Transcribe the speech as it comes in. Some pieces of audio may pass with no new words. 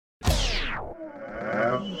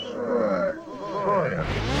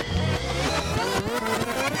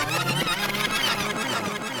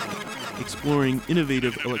Exploring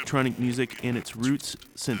innovative electronic music and its roots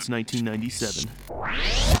since 1997.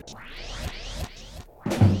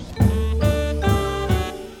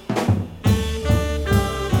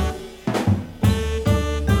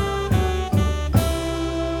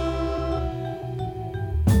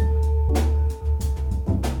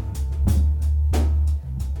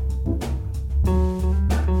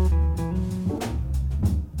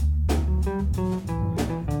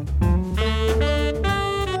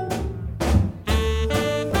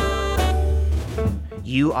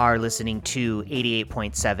 You are listening to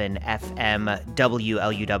 88.7 FM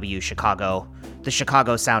WLUW Chicago, the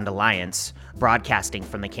Chicago Sound Alliance, broadcasting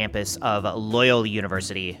from the campus of Loyola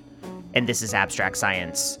University. And this is Abstract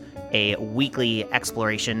Science, a weekly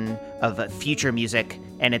exploration of future music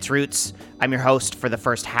and its roots. I'm your host for the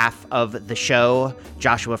first half of the show,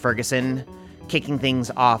 Joshua Ferguson, kicking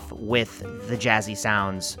things off with the jazzy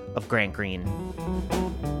sounds of Grant Green.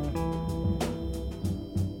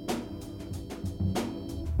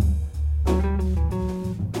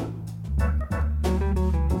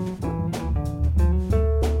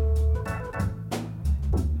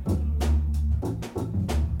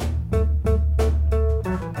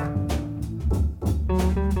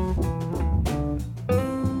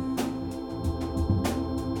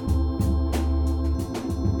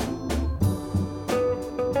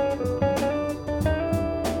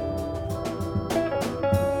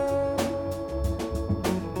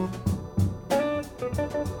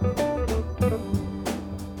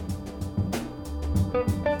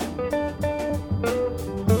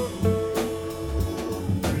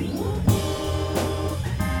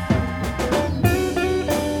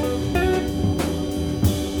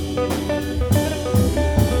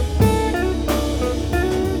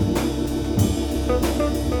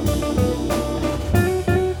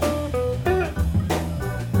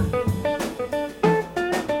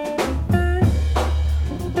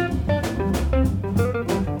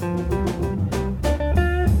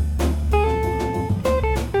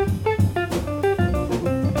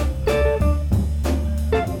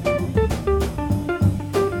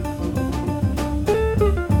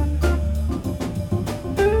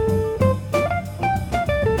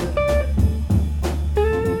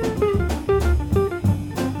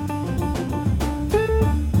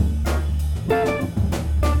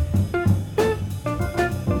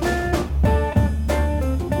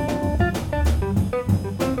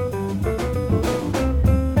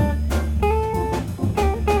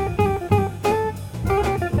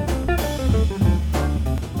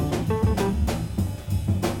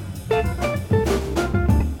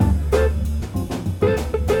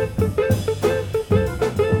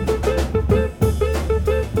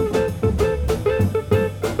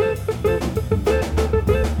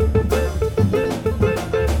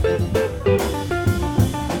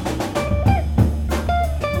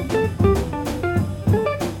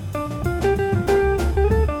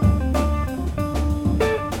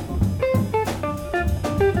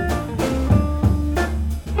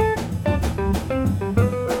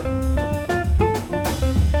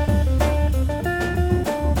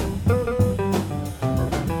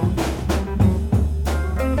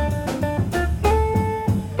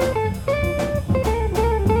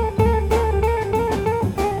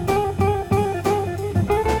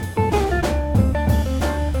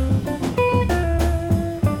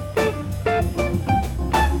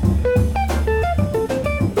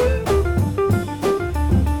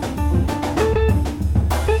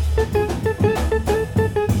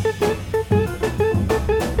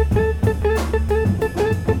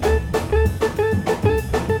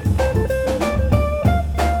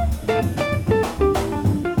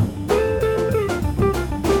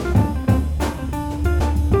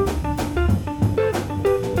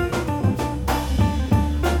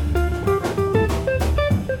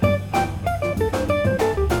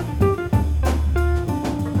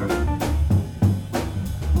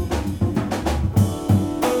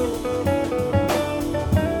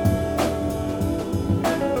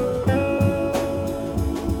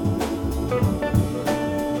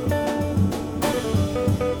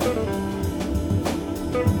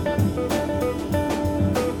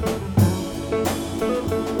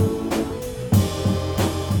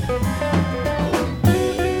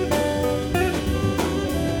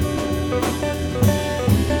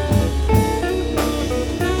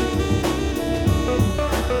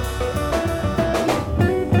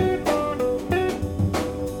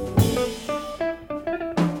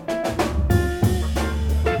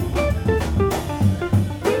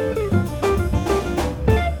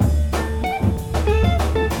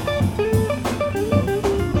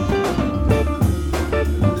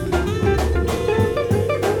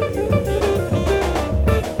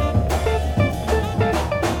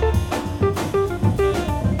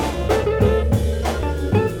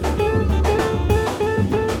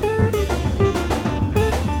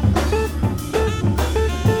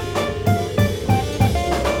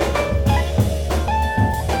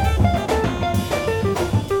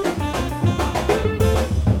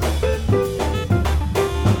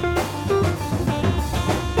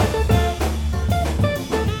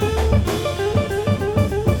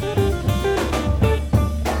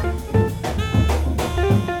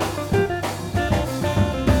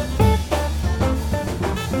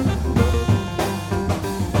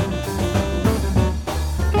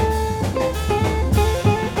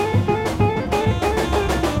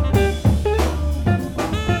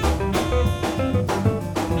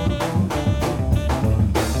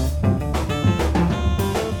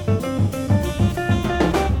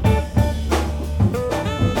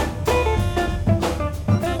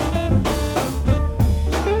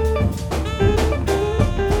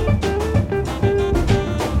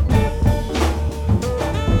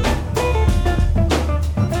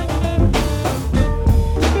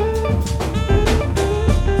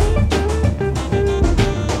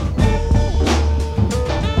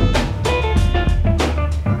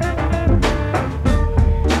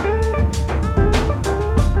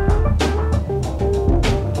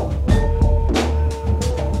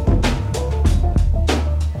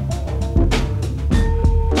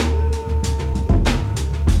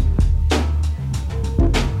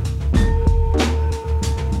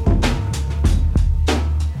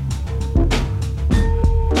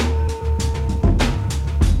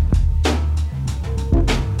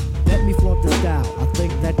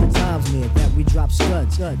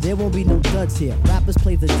 tier. Rappers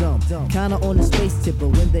play the dumb, kinda on the space tip, but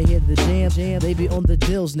when they hear the jam, they be on the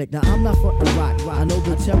dills, Nick. Now I'm not frontin' rock, I know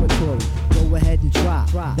the territory. Go ahead and try,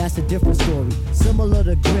 that's a different story. Similar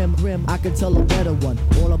to Grim, I could tell a better one.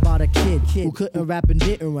 All about a kid who couldn't rap and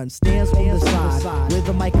didn't run. Stands on the side, where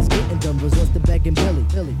the mic is getting done. Resorts to begging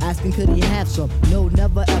Billy, asking could he have some. No,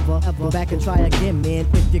 never ever. Go back and try again, man.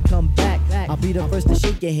 If you come back, I'll be the first to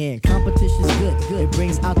shake your hand. Competition's good. It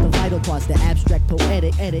brings out the vital parts, the abstract,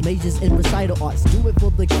 poetic, majors in recital arts. Do it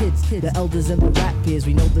for the kids, the elders and the rap peers.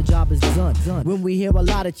 We know the job is done. When we hear a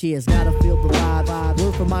lot of cheers, gotta feel the vibe.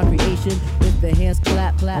 Word from my creation. If the hands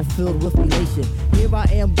clap, I'm filled with elation. Here I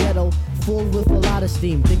am, ghetto, full with a lot of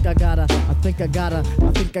steam. I think I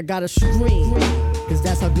gotta scream. Cause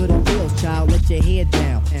that's how good it feels, child. Let your head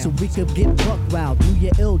down, so we could get buck wild. Do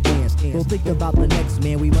your ill dance. Don't think about the next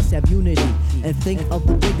man. We must have unity and think of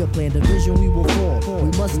the bigger plan. The vision we will fall.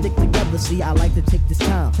 We must stick together. See, I like to take this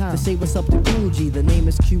time to say what's up to Cool G. The name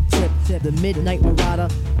is Q-Tip, the Midnight Marauder.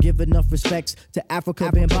 Give enough respects to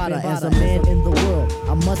Africa Bambaataa. As a man in the world,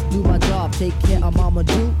 I must do my job. Take care of Mama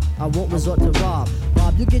Do. I won't resort to rob.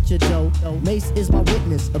 Bob, you get your dough. Mace is my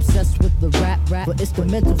witness. Obsessed with the rap, but it's the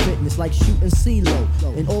mental fitness, like shooting CeeLo.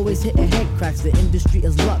 And always hitting head cracks. The industry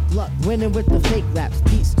is luck. Winning with the fake raps.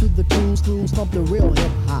 Peace to the crews pump the real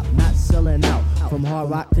hip hop. Not selling out from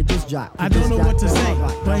hard rock to disc jock. I don't know what to say,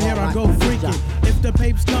 but here I go freaking. If the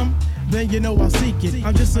papes come, then you know I'll seek it.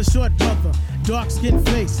 I'm just a short brother, dark skin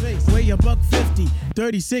face, weigh a $150,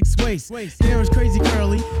 36 waist. Hair is crazy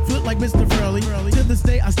curly, flip like Mr. Furley. To this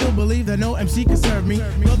day, I still believe that no MC can serve me.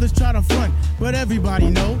 Brothers try to front, but everybody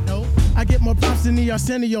know. I get more props than the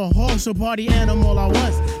Arsenio Hall, so party animal I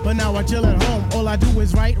was. But now I chill at home. All I do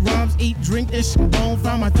is write rhymes, eat, drink, ish, and bone.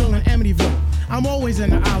 Find my thrill in Amityville. I'm always in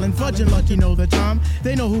the island, fudging lucky know the time.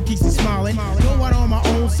 They know who keeps me smiling. Go out on my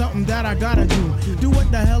own, something that I gotta do. Do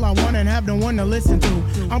what the hell I want and have no one to listen to.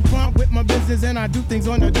 I'm prompt with my business and I do things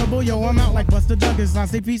on the double. Yo, I'm out like Buster Douglas. I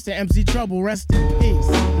say peace to MC Trouble. Rest in peace.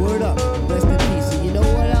 Word up, rest in peace. And you know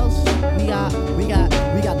what else? We got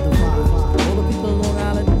the vibe. All the people in Long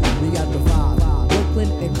Island, we got the vibe.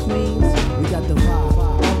 Brooklyn and Queens, we got the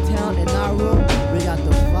vibe. Uptown and Nauru, we got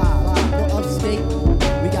the vibe. For upstate,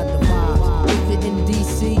 we got the vibe. If you're in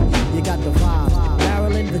DC, you got the vibe.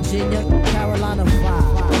 Maryland, Virginia, Carolina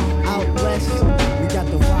vibe. Out west, we got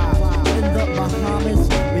the vibe. In the Bahamas,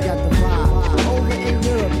 we got the vibe. Over in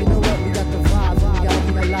Europe, you know what? We got the vibe.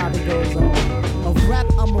 We got a lot that goes on. Of rap,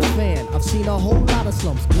 I'm a fan. I've seen a whole lot of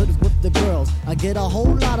slumps, good with the girls. I get a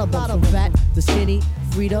whole lot of bumps from fat to skinny,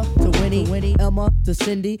 Frida to Winnie, Emma to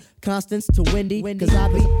Cindy, Constance to Wendy. Cause I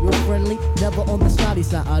be real friendly, never on the snotty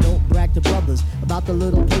side. I don't brag to brothers about the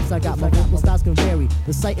little plates I got. My vocal styles can vary.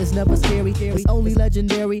 The sight is never scary, it's only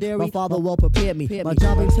legendary. My father well prepared me. My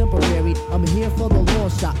job ain't temporary. I'm here for the long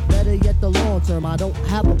shot. Better yet the long term. I don't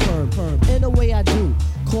have a perm. In a way I do.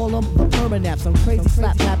 Call them the permanaps. I'm crazy,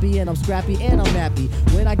 slap happy, and I'm scrappy, and I'm nappy.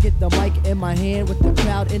 When I get the mic in my hand with the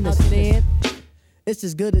crowd in the stand, it's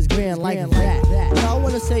as good as grand like that. Now I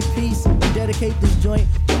wanna say peace and dedicate this joint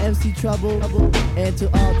to MC Trouble and to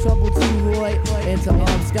Trouble T-Roy and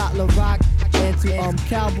to Scott LaRock and to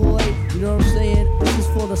Cowboy. You know what I'm saying? This is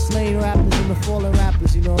for the slain rappers and the fallen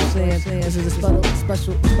rappers. You know what I'm saying? This is a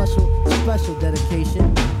special dedication,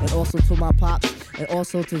 and also to my pops and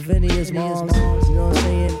also to Vinny's moms. You know what I'm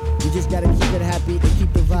saying? We just gotta keep it happy and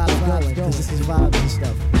keep the vibes going, cause this is vibes and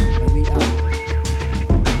stuff. And we out.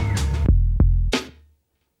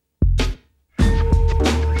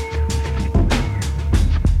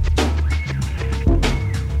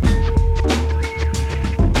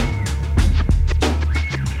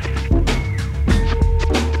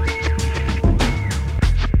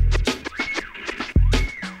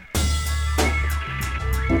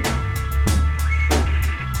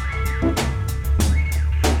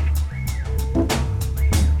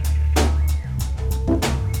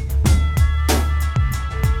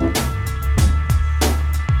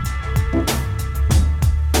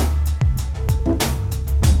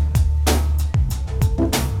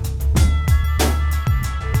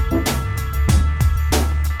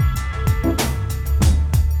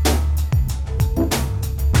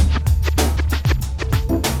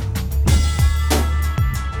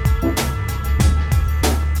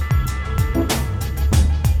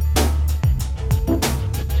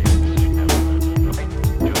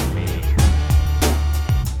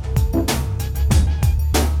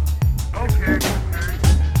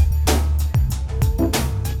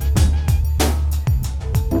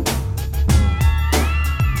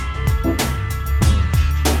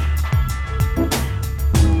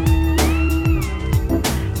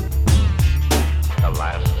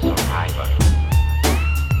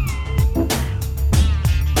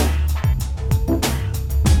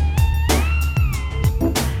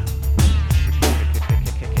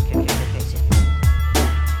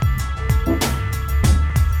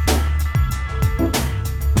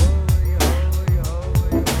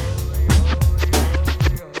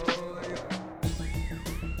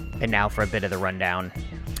 And now for a bit of the rundown.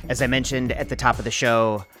 As I mentioned at the top of the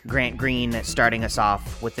show, Grant Green starting us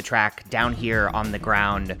off with the track Down Here on the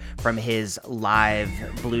Ground from his live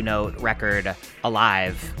Blue Note record,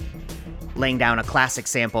 Alive, laying down a classic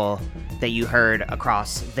sample that you heard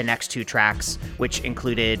across the next two tracks, which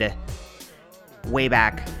included way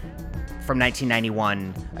back from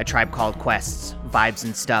 1991, A Tribe Called Quest's Vibes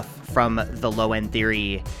and Stuff from the Low End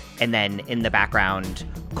Theory, and then in the background,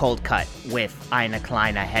 Cold Cut with Eine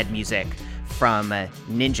Kleine Head music from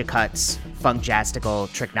Ninja Cut's Funkjastical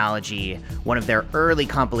Tricknology, one of their early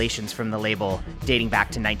compilations from the label dating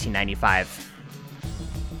back to 1995.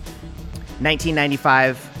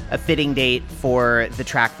 1995, a fitting date for the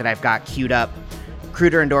track that I've got queued up.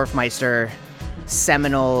 Kruder and Dorfmeister,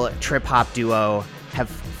 seminal trip-hop duo, have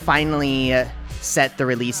finally set the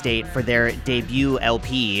release date for their debut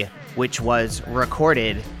LP, which was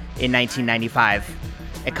recorded in 1995.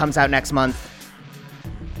 It comes out next month.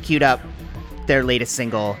 Queued up their latest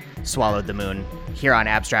single, Swallowed the Moon, here on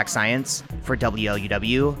Abstract Science for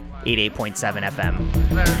WLUW 88.7 FM.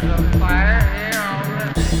 There's a fire here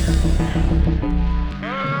already.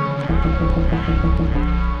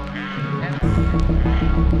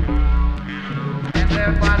 And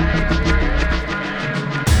everybody.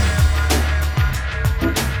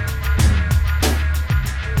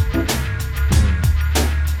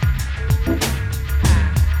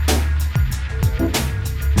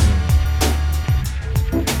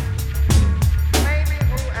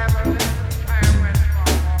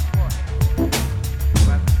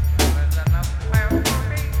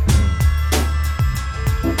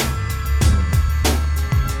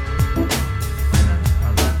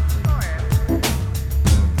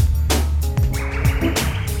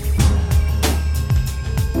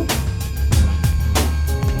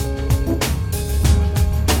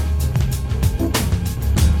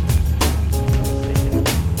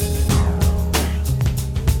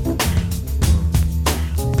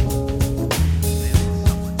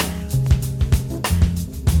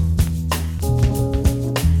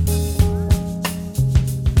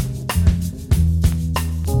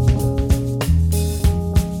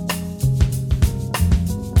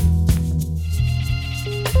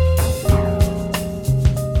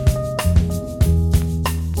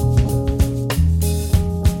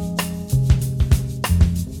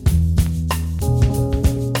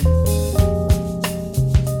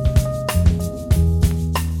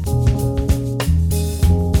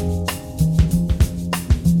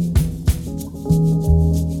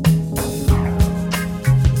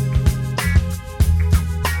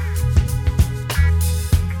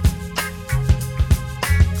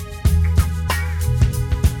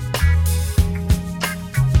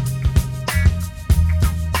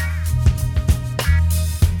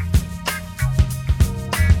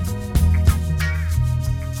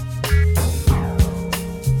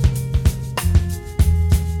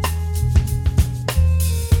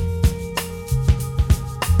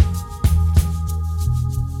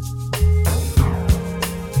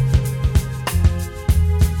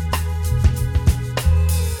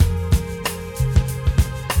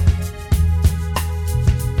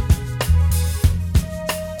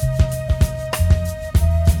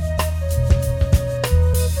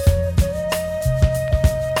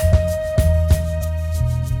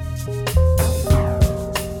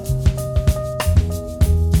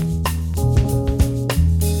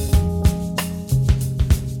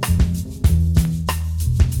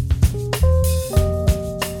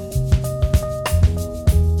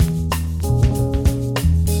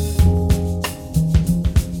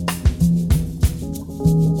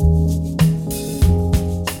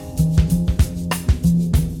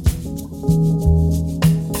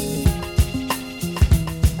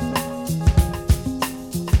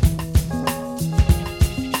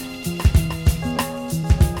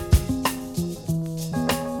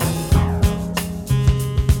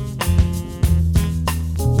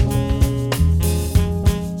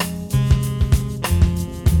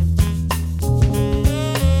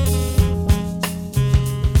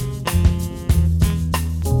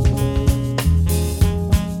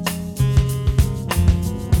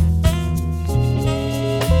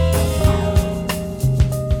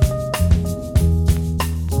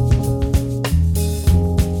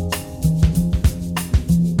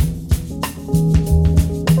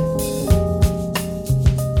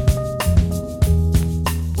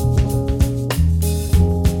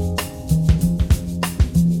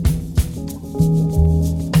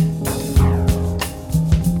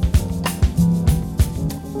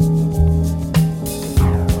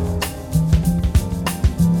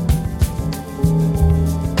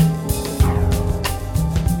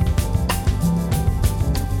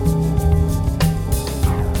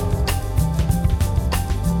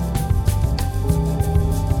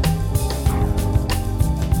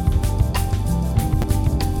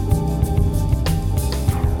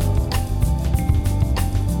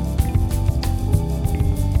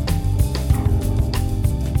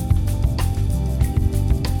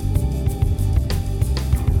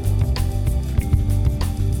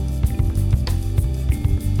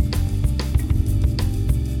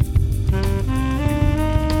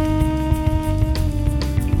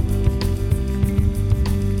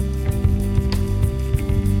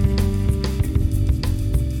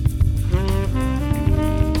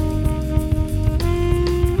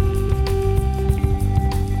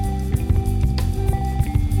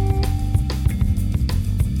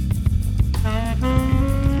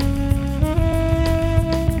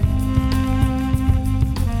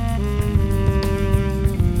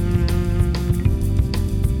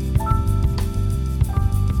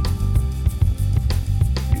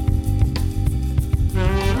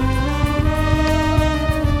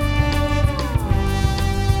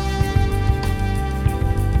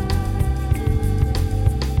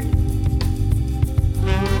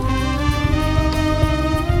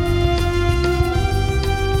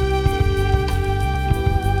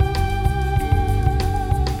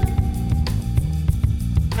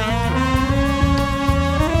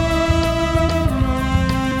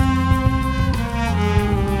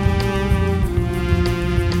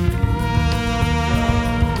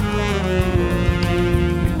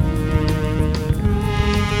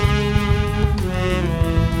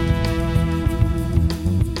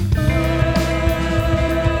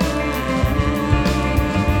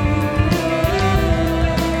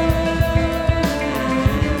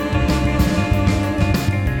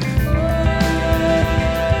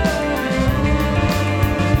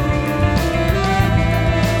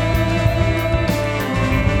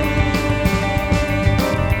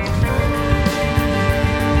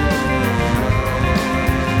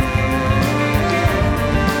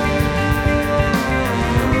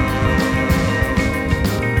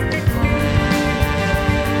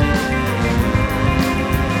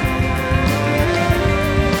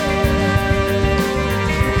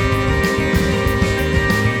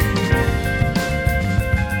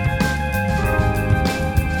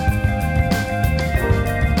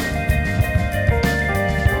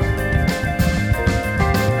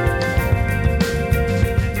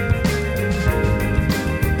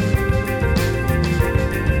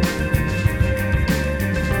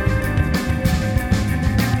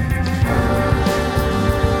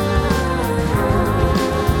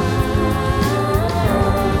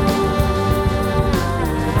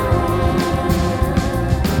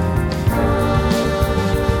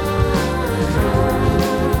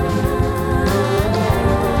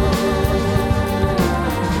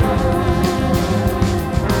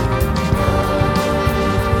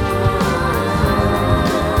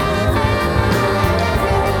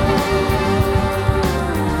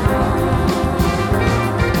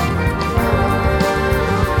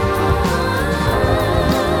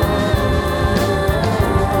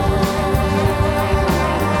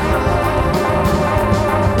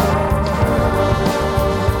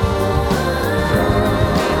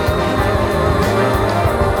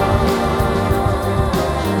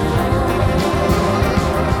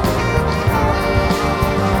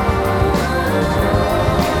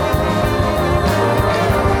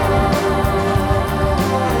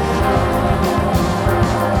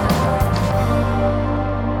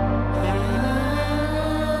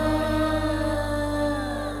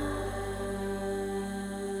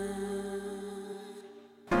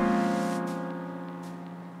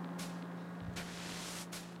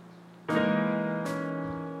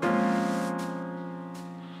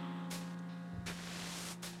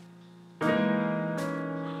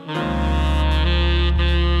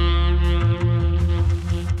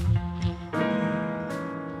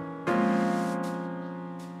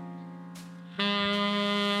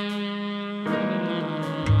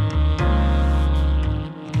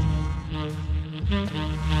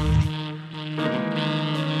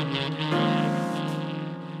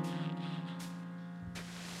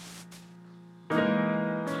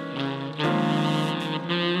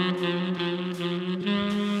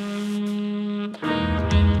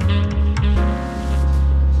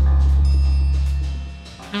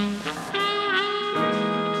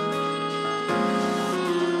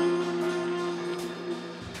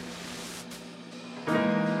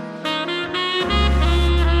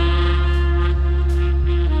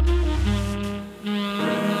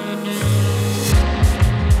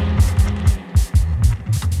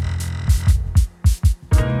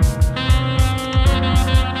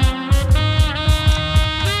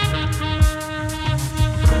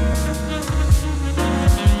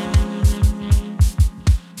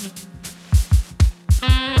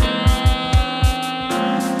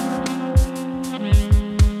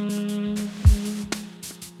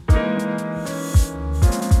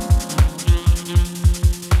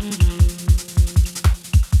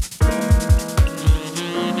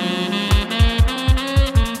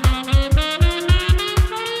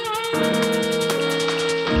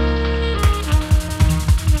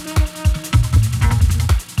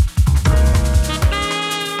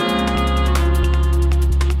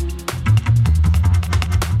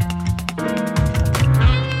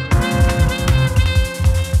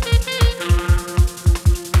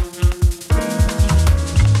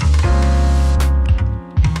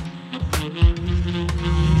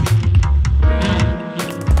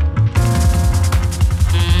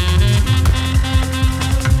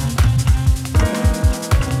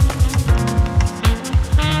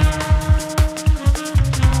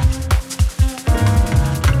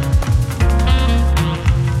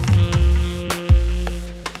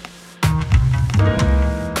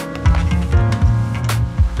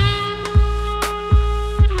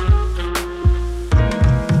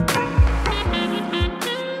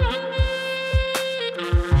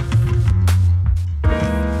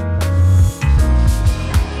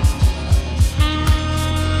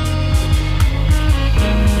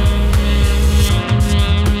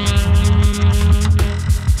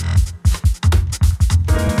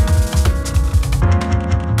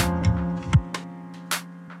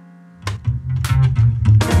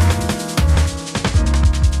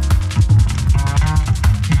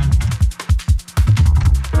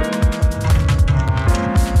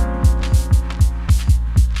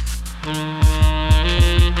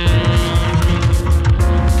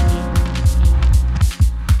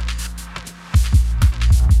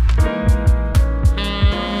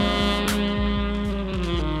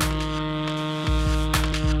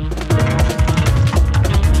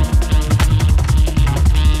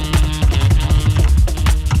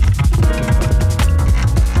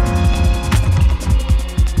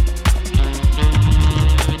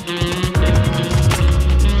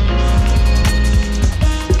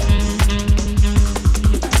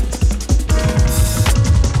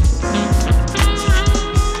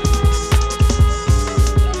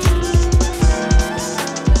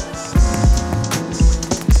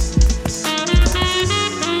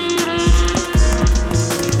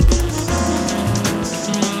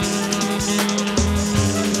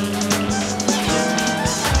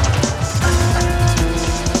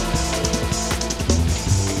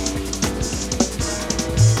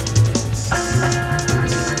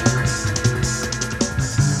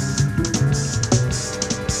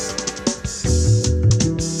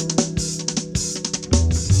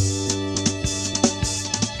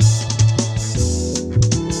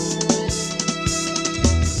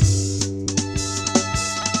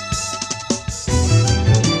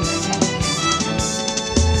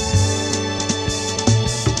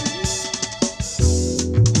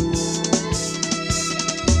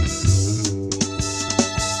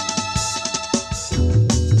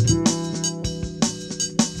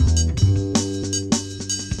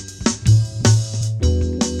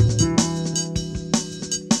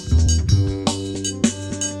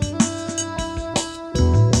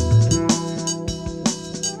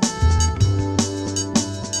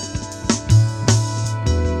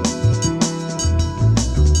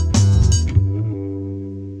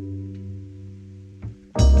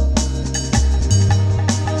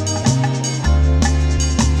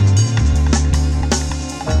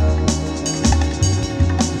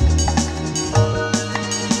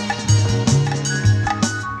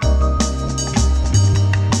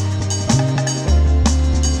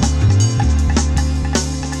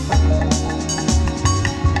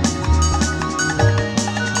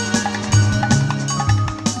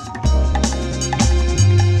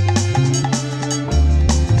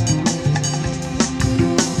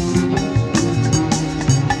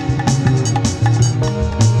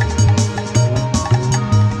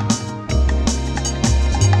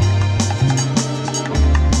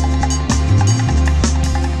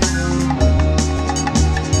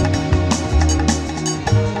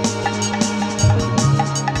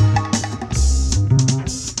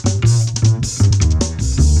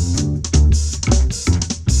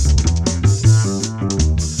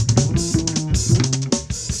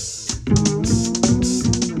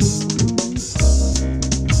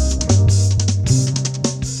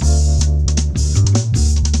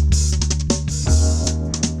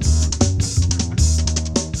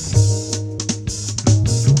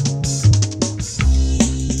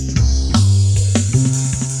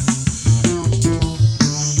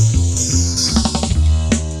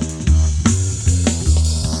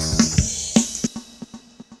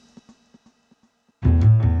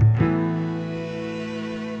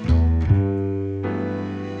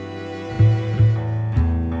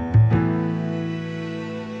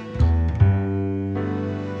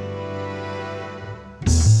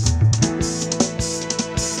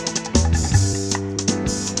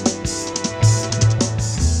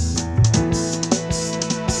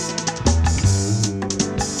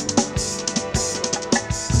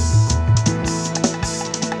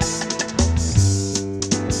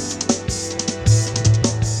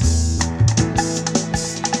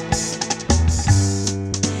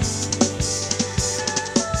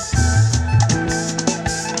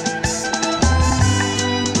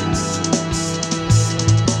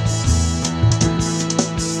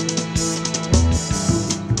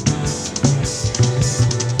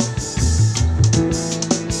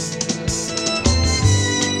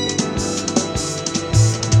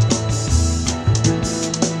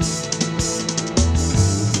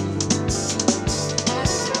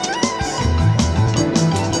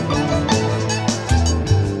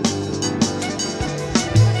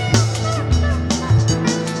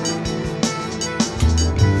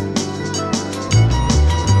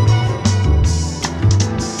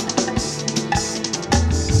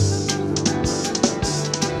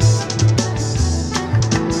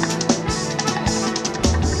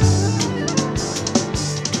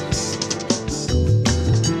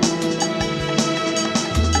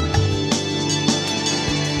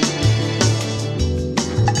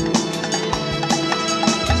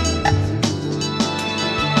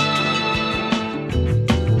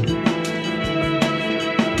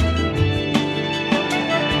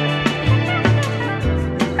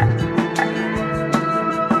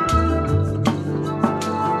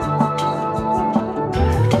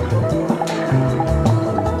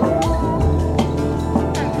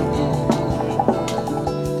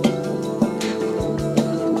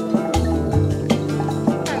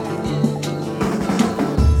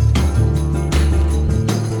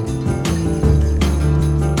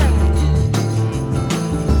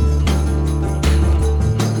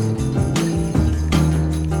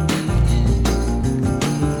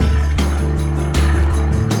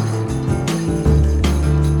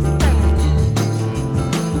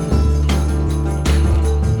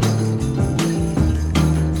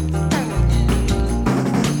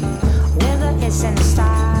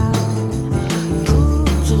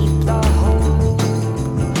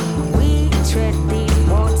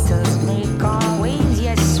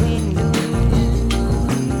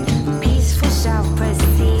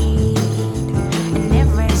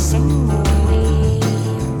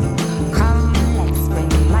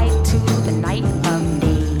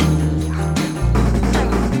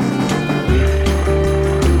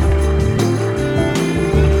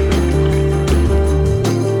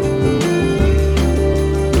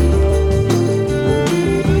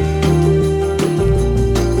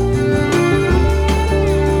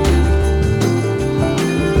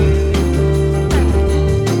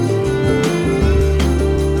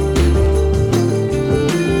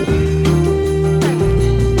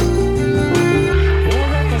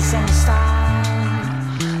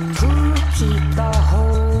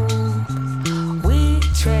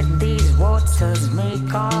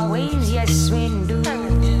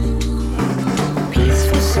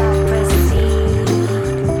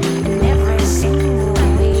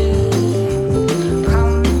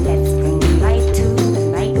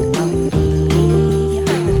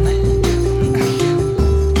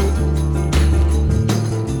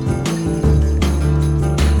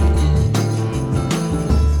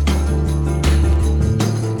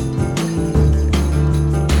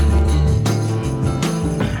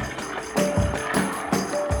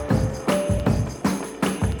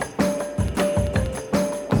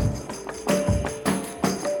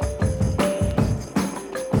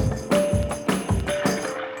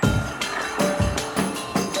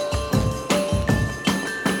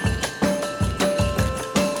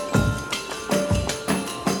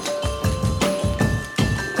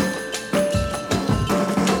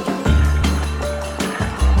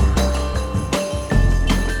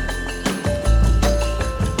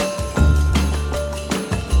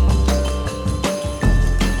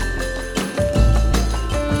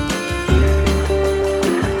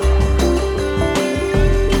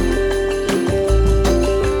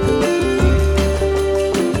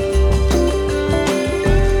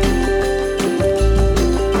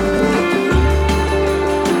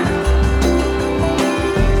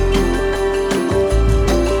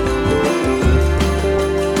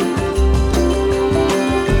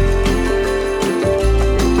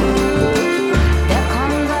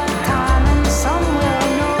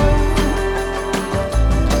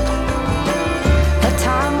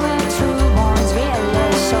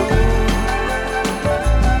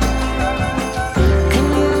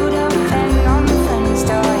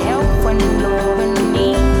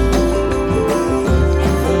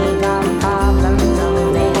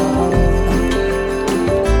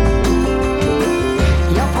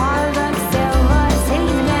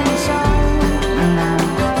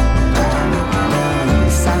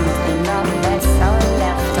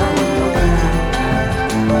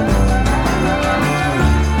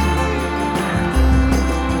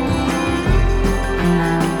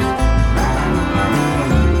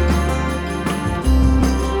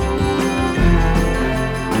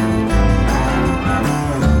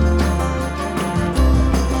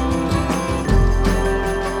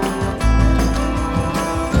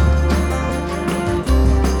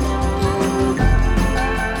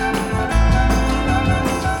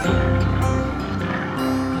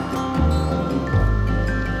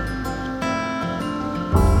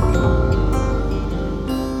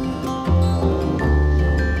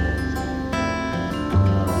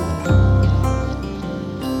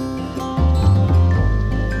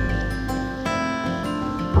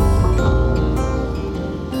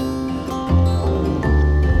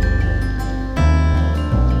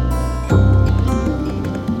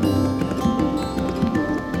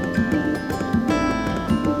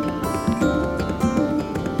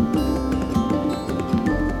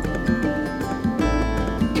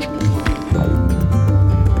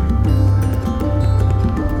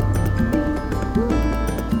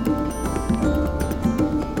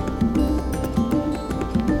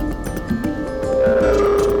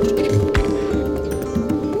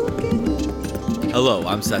 Hello,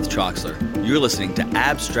 I'm Seth Troxler. You're listening to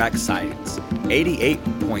Abstract Science,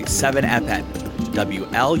 88.7 FM,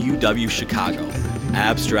 WLUW Chicago,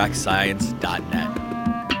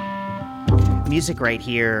 abstractscience.net. Music right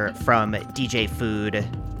here from DJ Food,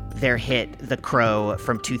 their hit The Crow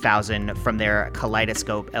from 2000 from their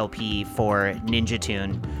Kaleidoscope LP for Ninja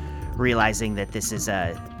Tune. Realizing that this is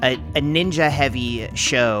a ninja-heavy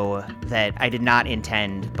show that I did not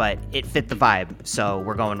intend, but it fit the vibe, so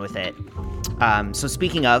we're going with it. So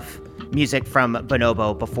speaking of music from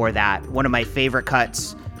Bonobo before that, one of my favorite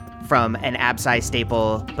cuts from an absci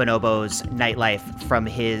staple, Bonobo's Nightlife from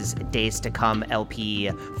his Days to Come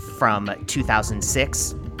LP from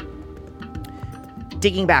 2006.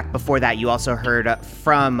 Digging back before that, you also heard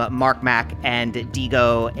from Mark Mack and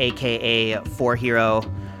Digo, aka Four Hero,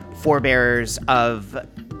 forebearers of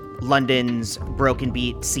London's broken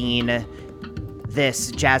beat scene.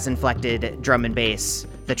 This jazz-inflected drum and bass,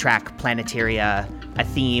 the track Planetaria, a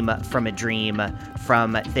theme from a dream,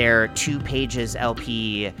 from their 2 Pages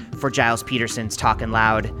LP for Giles Peterson's Talkin'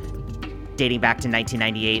 Loud, dating back to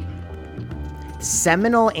 1998.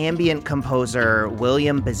 Seminal ambient composer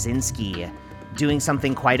William Basinski doing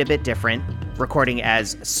something quite a bit different, recording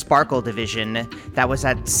as Sparkle Division. That was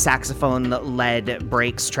that saxophone-led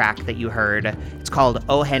breaks track that you heard. It's called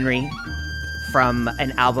Oh Henry, from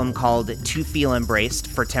an album called To Feel Embraced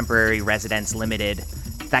for Temporary Residence Limited.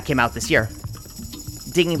 That came out this year.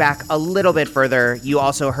 Digging back a little bit further, you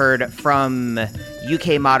also heard from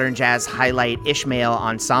UK modern jazz highlight Ishmael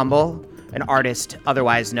Ensemble, an artist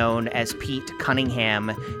otherwise known as Pete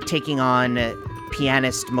Cunningham, taking on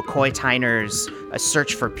pianist McCoy Tyner's A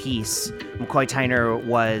Search for Peace. McCoy Tyner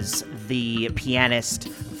was the pianist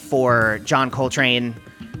for John Coltrane,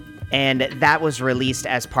 and that was released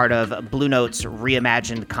as part of Blue Note's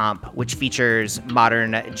Reimagined comp, which features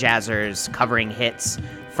modern jazzers covering hits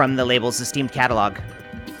from the label's esteemed catalog.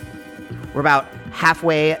 We're about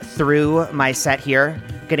halfway through my set here.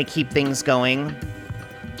 Gonna keep things going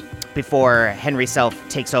before Henry Self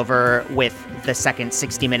takes over with the second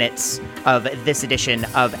 60 minutes of this edition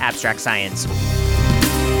of Abstract Science.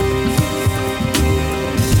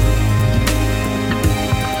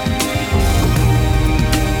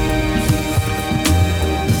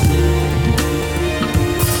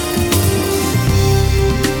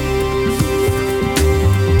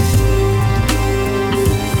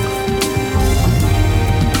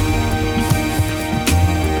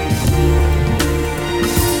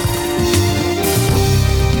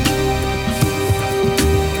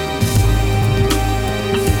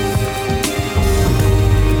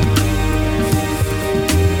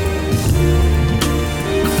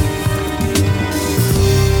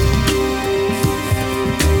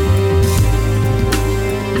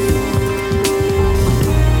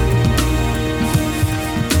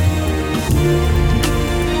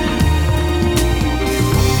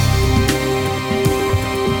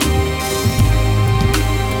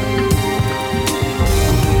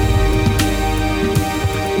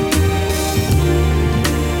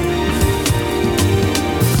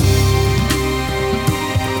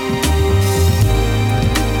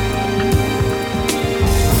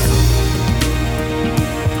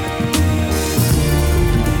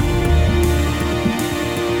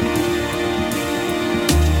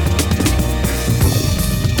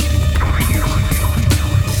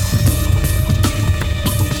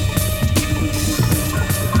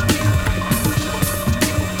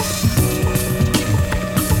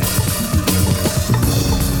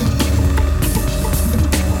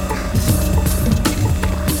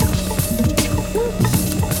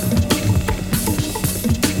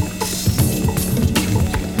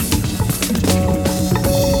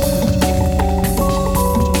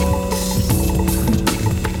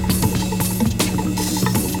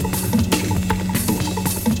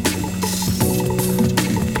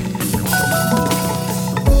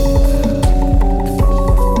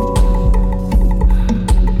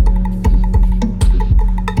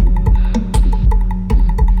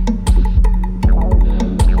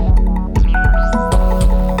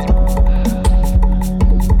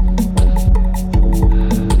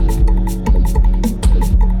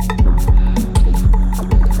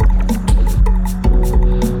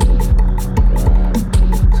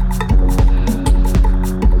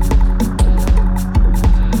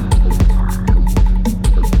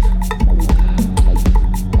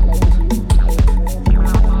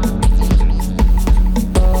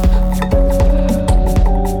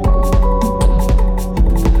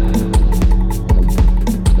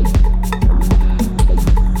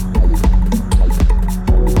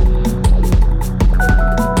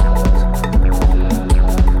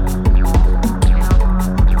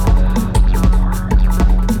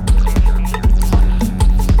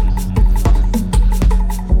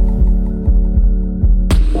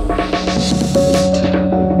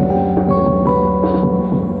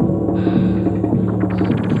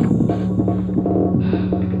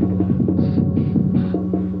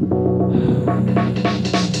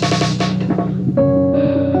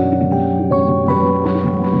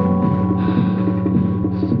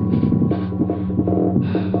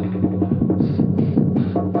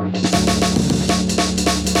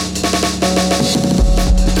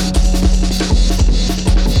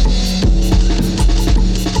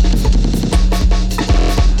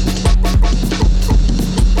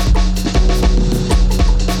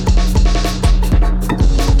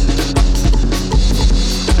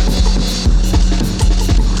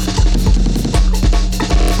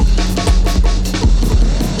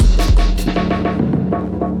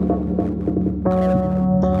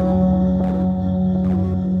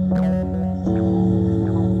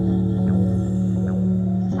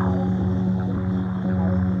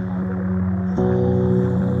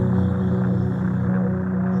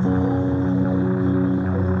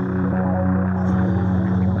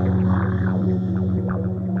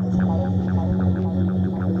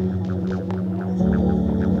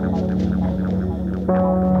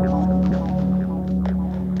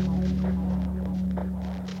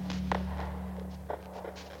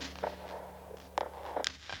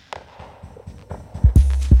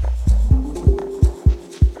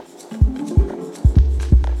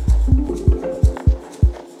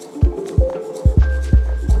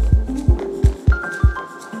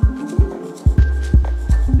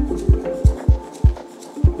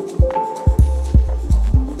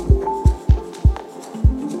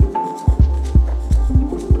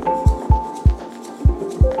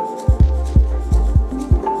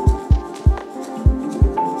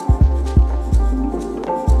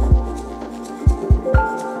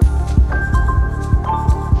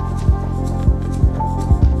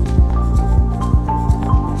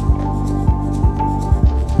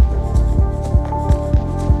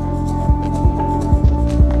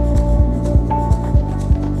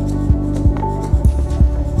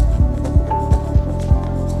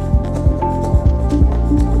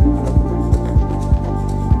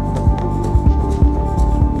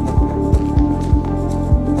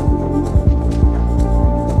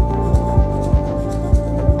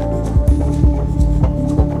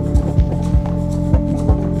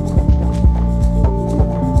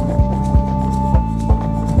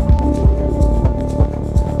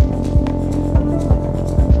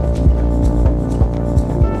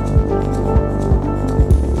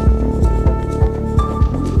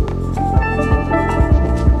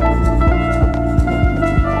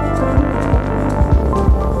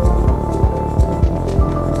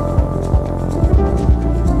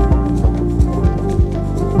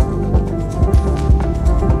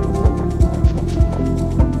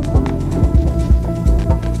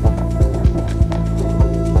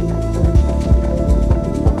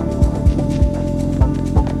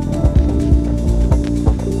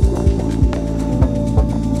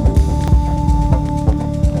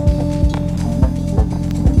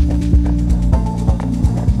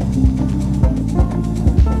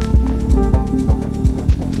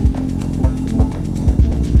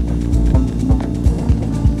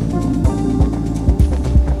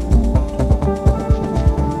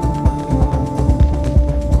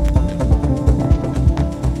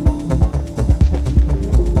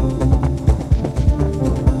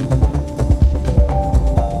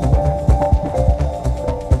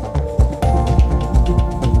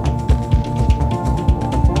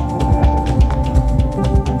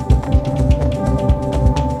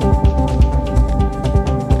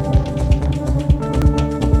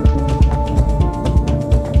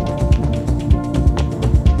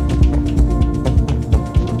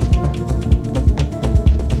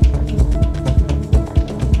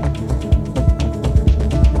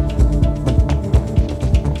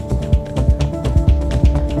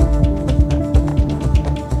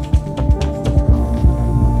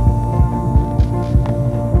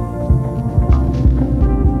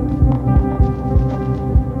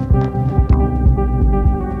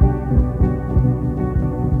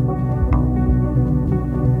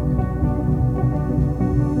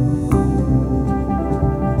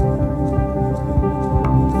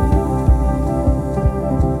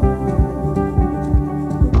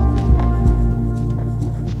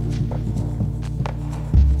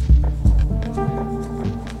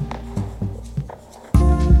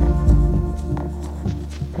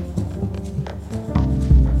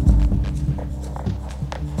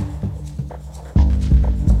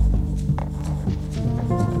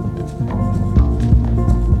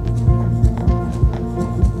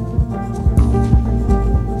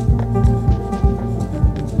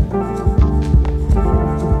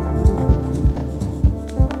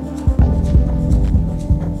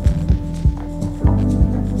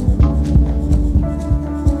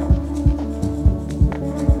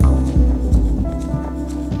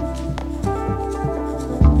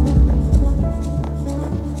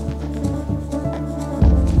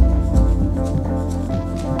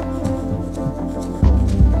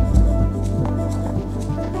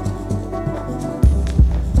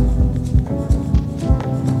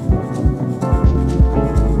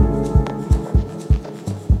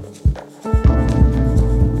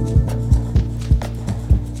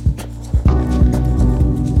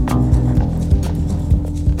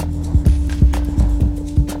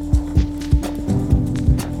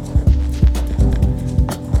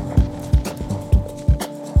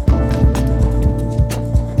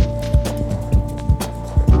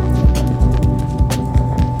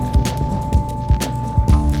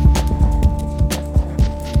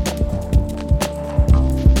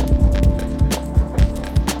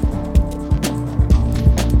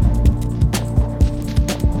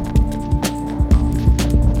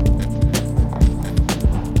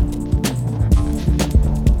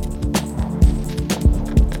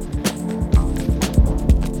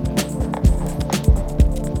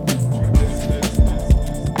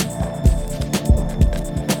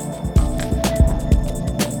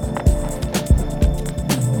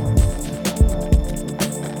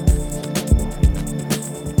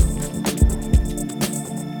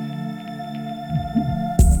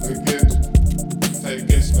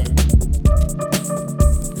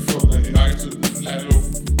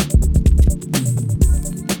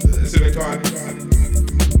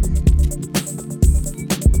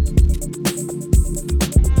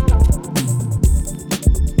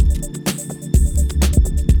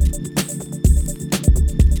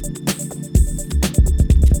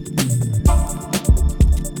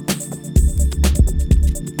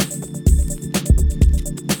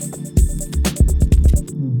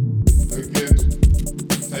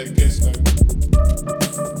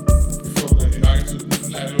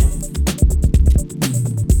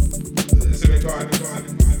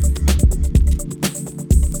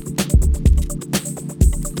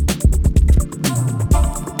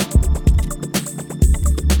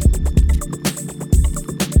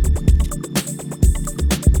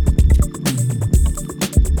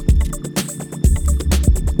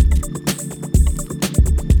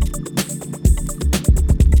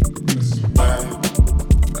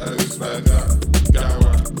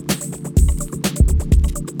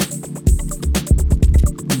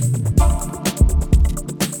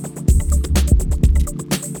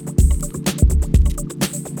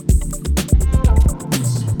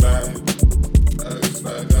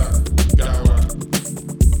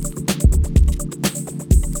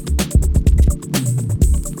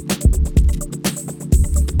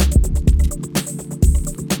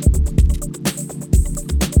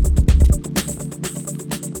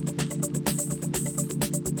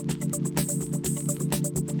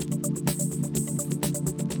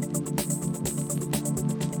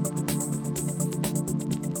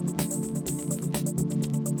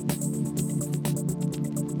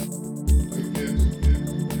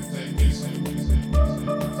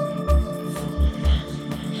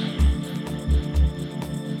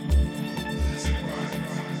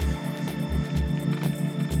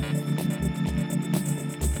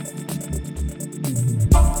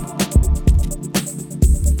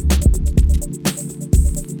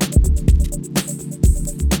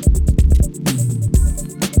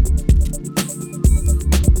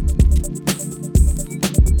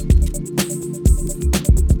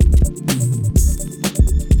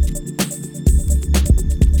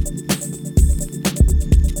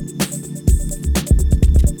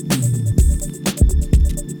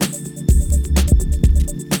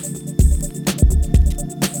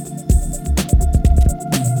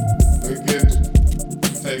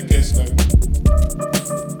 Estland,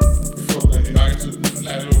 från United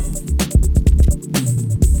Lalo.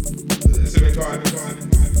 Senegal.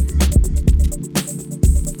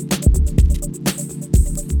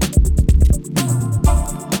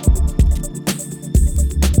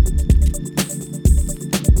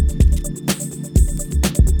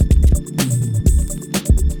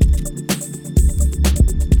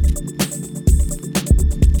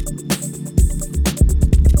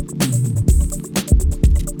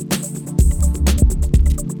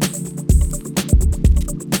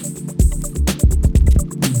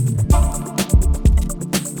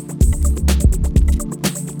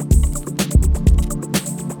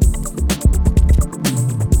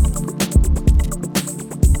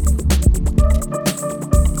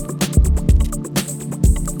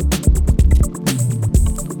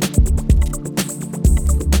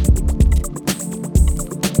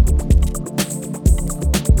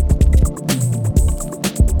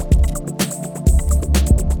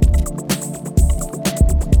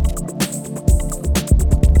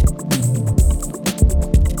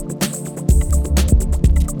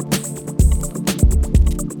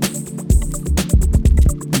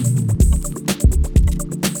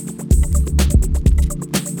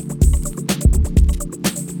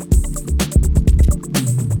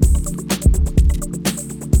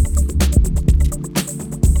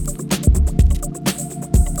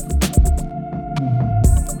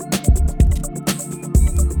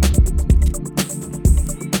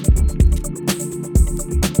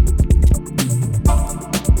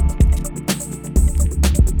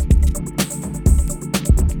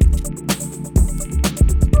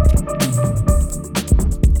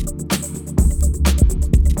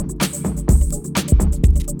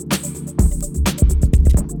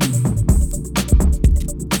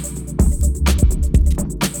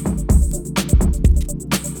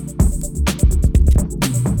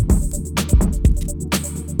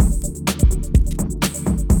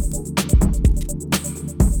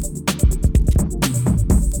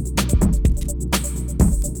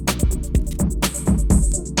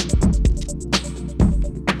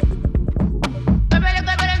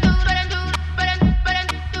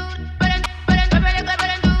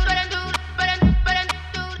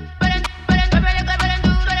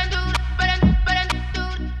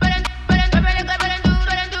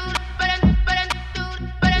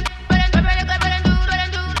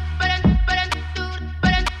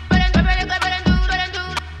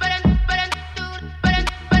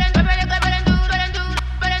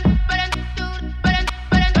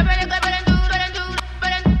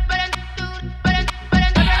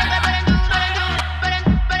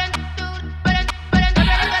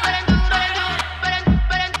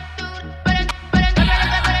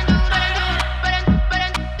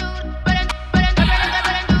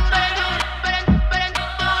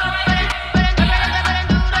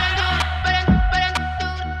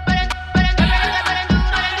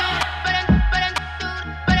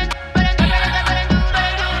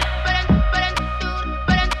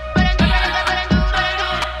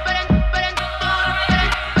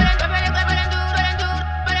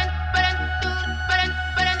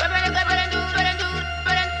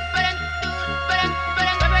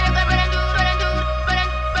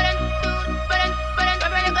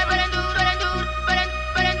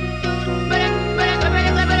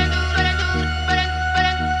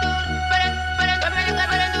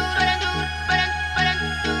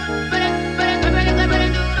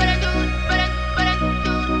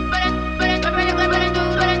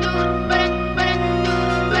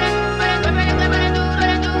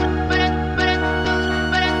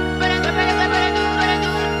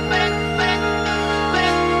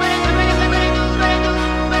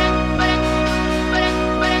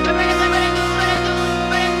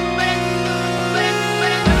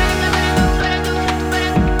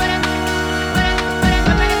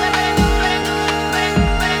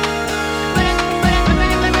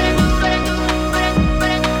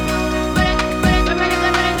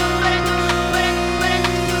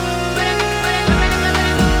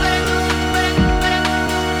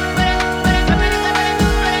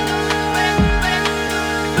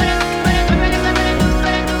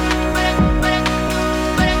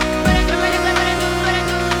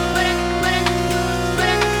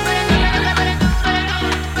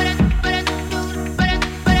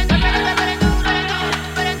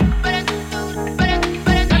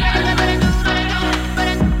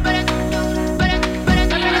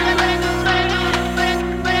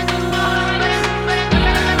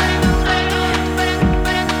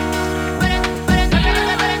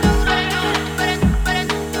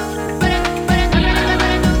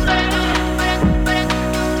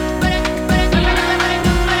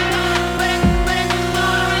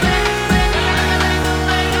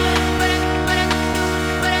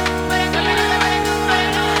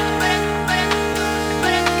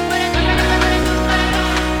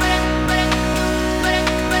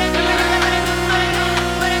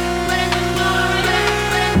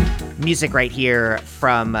 Music right here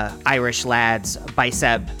from Irish lads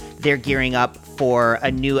Bicep. They're gearing up for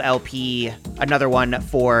a new LP, another one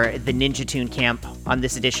for the Ninja Tune Camp on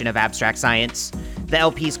this edition of Abstract Science. The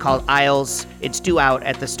LP is called Isles. It's due out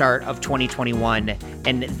at the start of 2021,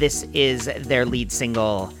 and this is their lead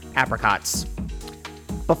single, Apricots.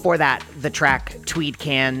 Before that, the track Tweed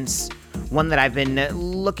Cans, one that I've been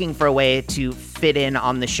looking for a way to fit in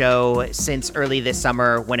on the show since early this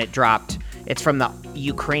summer when it dropped. It's from the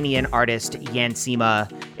Ukrainian artist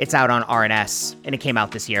Yansima. It's out on RNS, and it came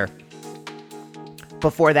out this year.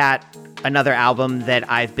 Before that, another album that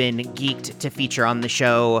I've been geeked to feature on the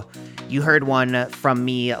show. You heard one from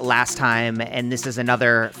me last time, and this is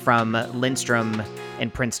another from Lindstrom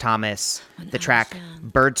and Prince Thomas. The track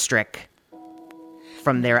Birdstrick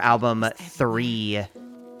from their album 3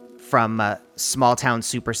 from Small Town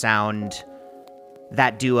Supersound.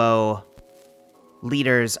 That duo,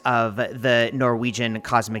 leaders of the Norwegian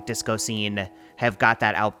cosmic disco scene, have got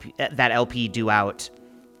that LP due out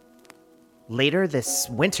later this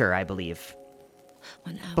winter, I believe.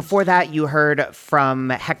 Before that, you heard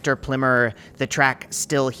from Hector Plimmer the track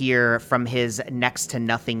Still Here from his Next to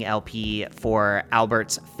Nothing LP for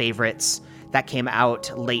Albert's Favorites. That came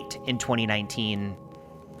out late in 2019.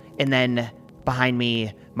 And then behind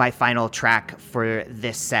me, my final track for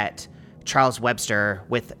this set, Charles Webster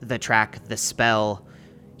with the track The Spell.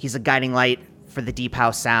 He's a guiding light for the deep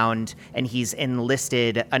house sound, and he's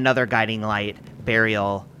enlisted another guiding light,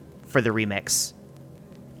 Burial, for the remix.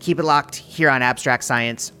 Keep it locked here on Abstract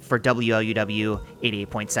Science for WLUW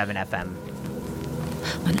 88.7 FM.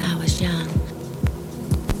 When I was young,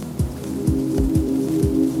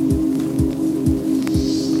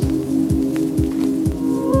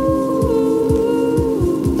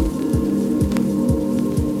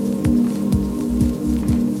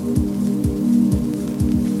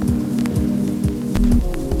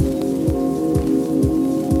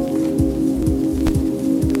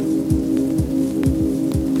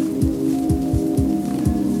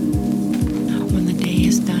 when the day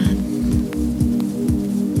is done,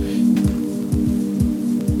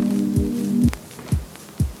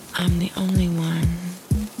 I'm the only one.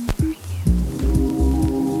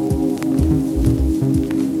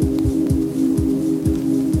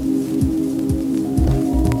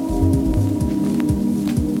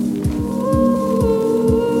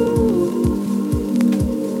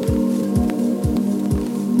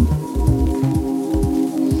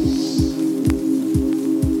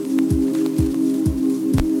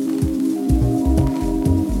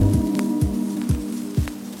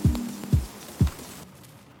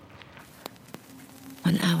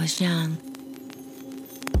 When I was young,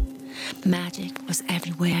 magic was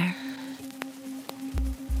everywhere.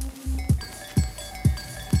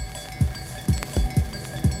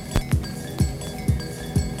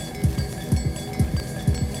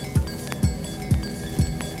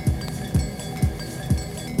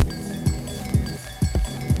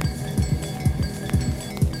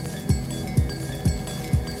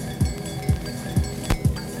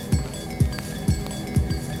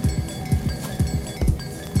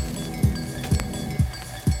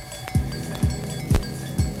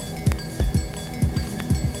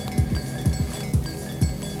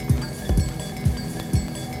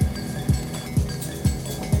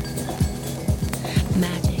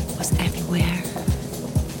 Magic was everywhere.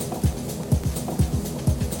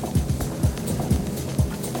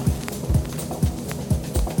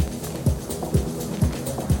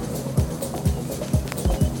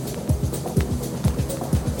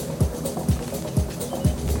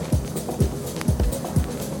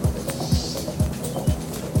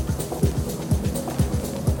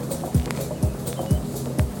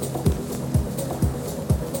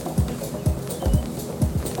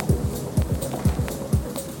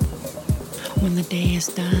 When the day is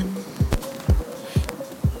done,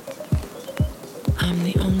 I'm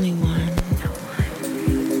the only one.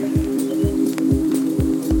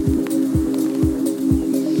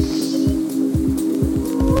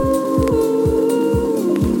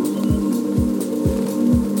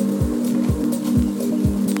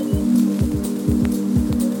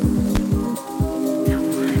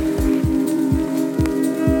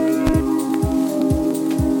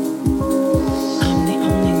 I'm the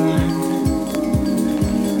only one.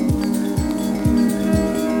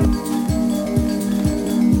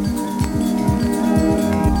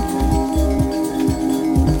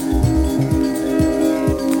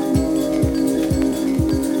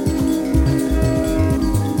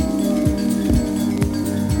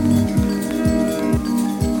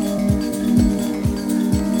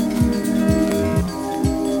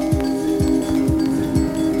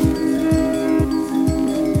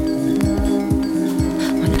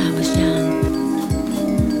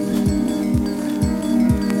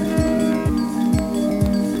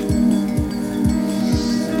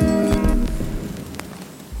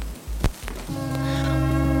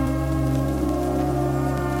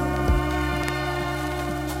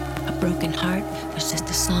 broken heart was just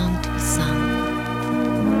a song to be sung.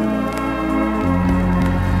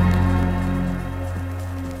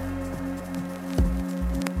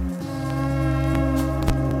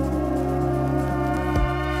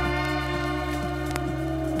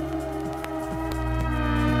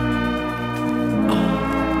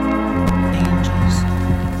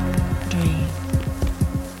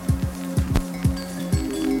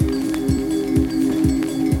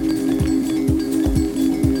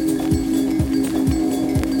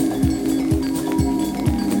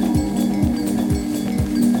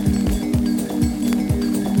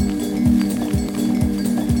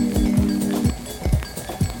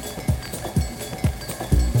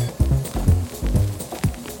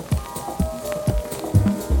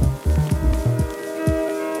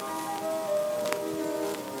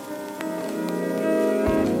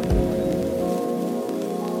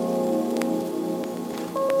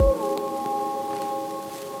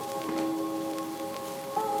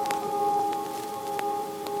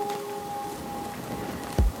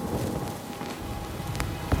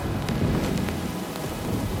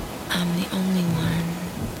 I'm the only one.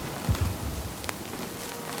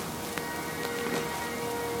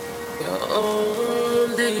 You're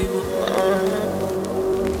only one.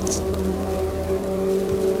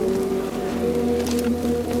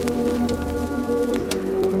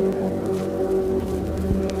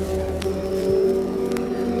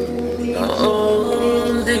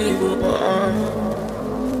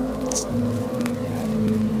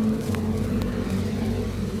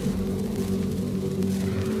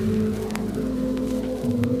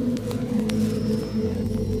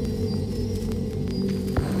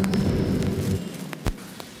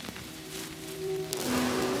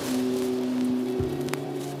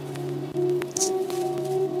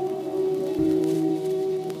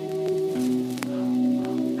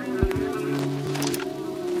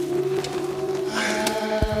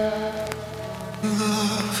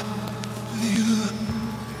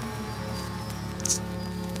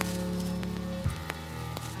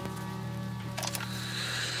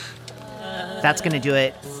 That's going to do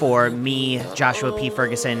it for me, Joshua P.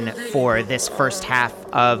 Ferguson, for this first half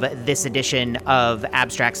of this edition of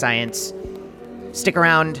Abstract Science. Stick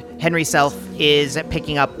around. Henry Self is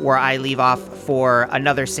picking up where I leave off for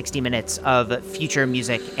another 60 minutes of future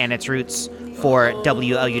music and its roots for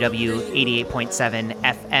WLUW 88.7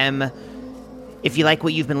 FM. If you like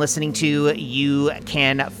what you've been listening to, you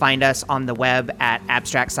can find us on the web at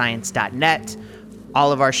abstractscience.net.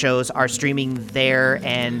 All of our shows are streaming there,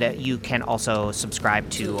 and you can also subscribe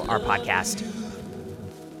to our podcast.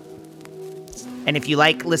 And if you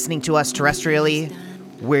like listening to us terrestrially,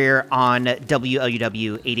 we're on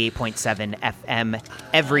WLUW 88.7 FM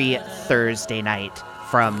every Thursday night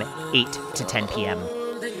from 8 to 10 p.m.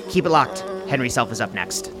 Keep it locked. Henry Self is up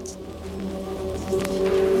next.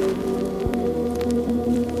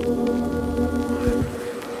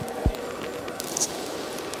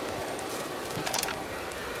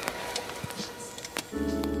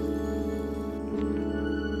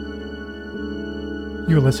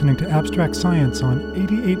 You're listening to Abstract Science on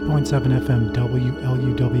 88.7 FM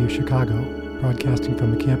WLUW Chicago, broadcasting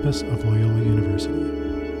from the campus of Loyola University.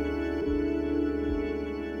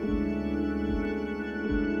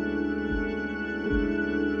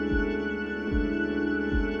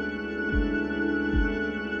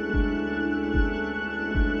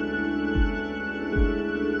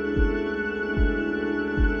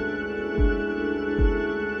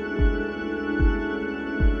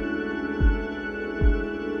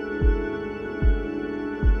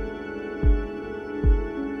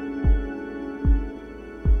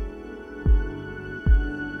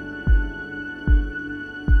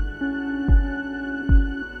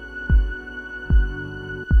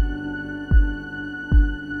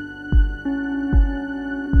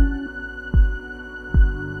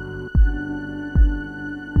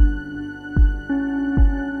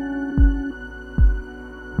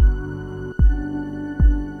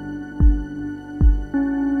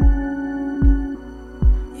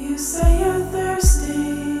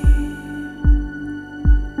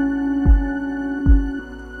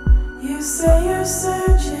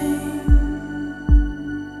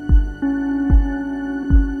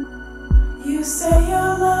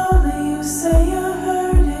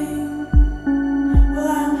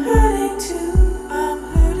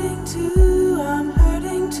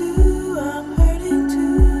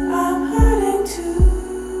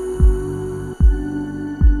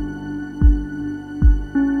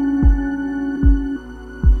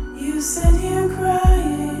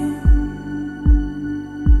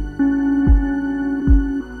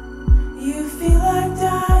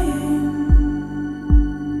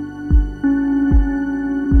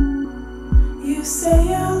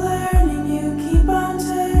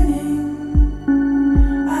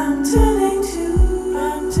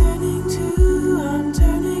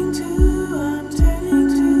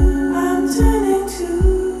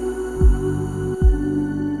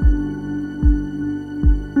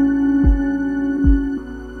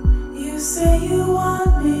 say you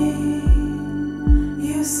want me.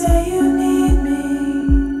 You say you need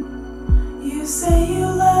me. You say you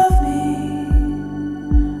love me.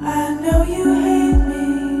 I know you hate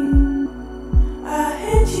me. I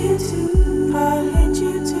hate you too. I hate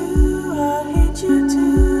you too. I hate you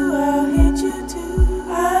too. I hate you too.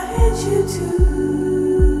 I hate you too.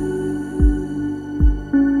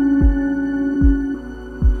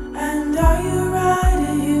 And are you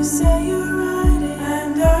riding? You say you're riding.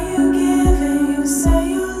 And are you giving? You say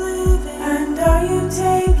you're living. And are you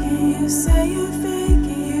taking? You say you're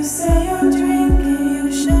faking. You say you're drinking.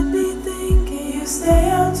 You should be thinking. You stay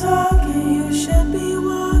out talking. You should be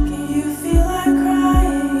walking. You feel like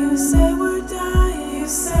crying. You say we're dying. You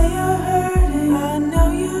say you're hurting. I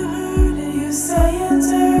know you're hurting. You say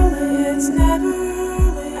it's early. It's never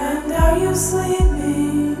early. And are you sleeping?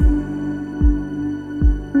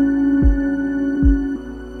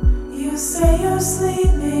 You say you're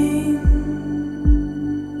sleeping.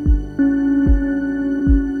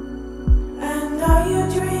 And are you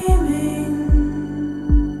dreaming?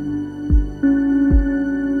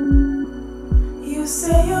 You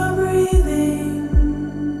say you're breathing.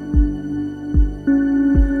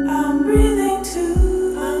 I'm breathing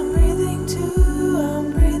too. I'm breathing too.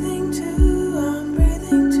 I'm breathing too. I'm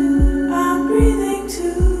breathing too. I'm breathing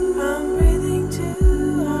too. I'm breathing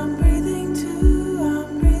too. I'm breathing too.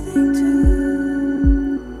 I'm breathing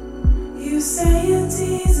too. You say it's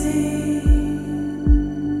easy.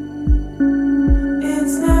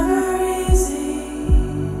 It's never easy.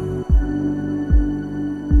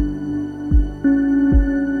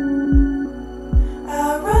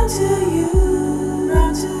 I run to you,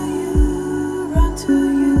 run to you, run to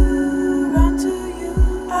you, run to you.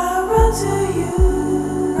 I run to you,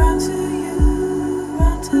 run to you,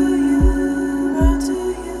 run to you, run to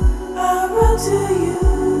you. I run to you,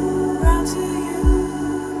 run to you,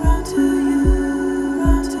 run to you,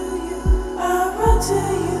 run to you.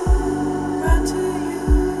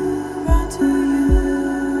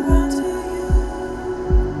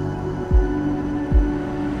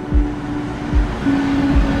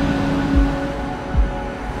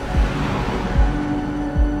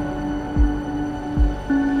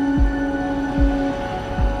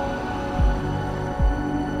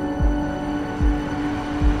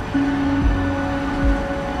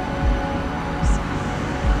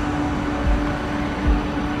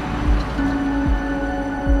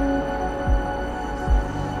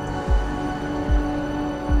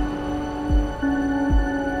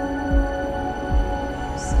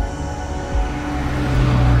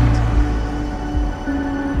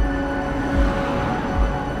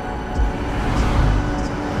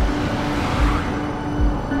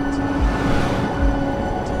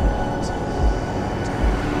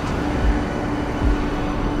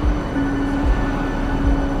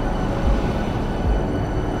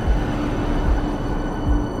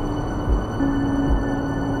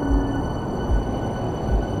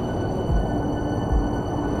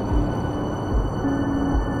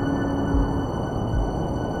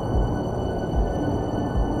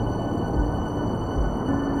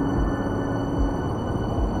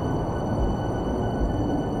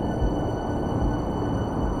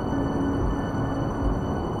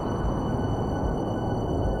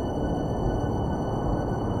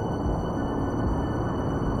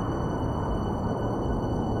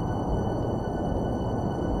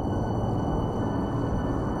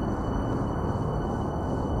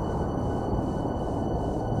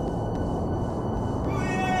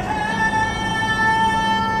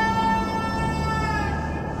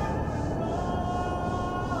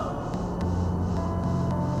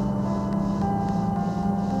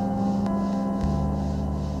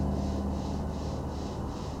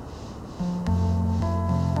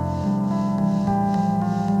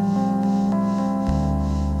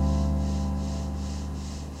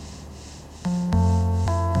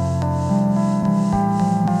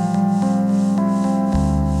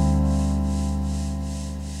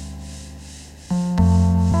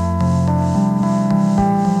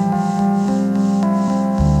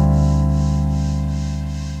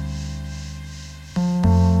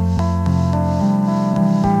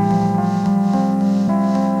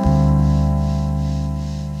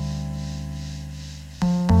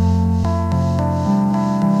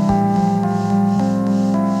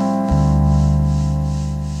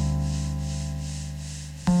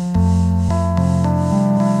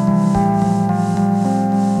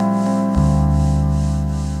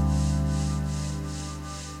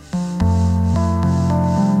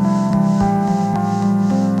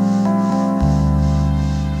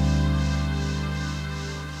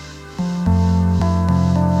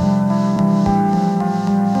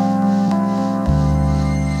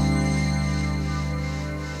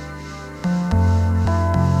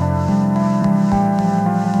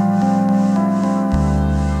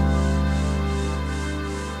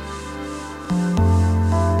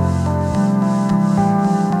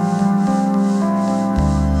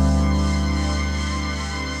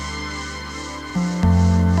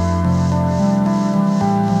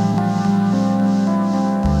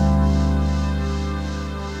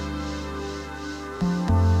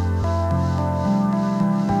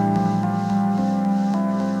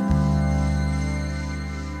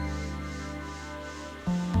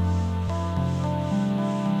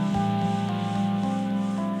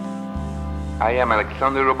 I am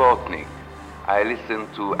Alexander Robotnik. I listen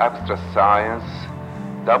to Abstract Science,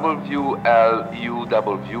 WLUW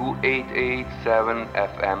 887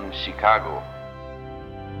 FM Chicago.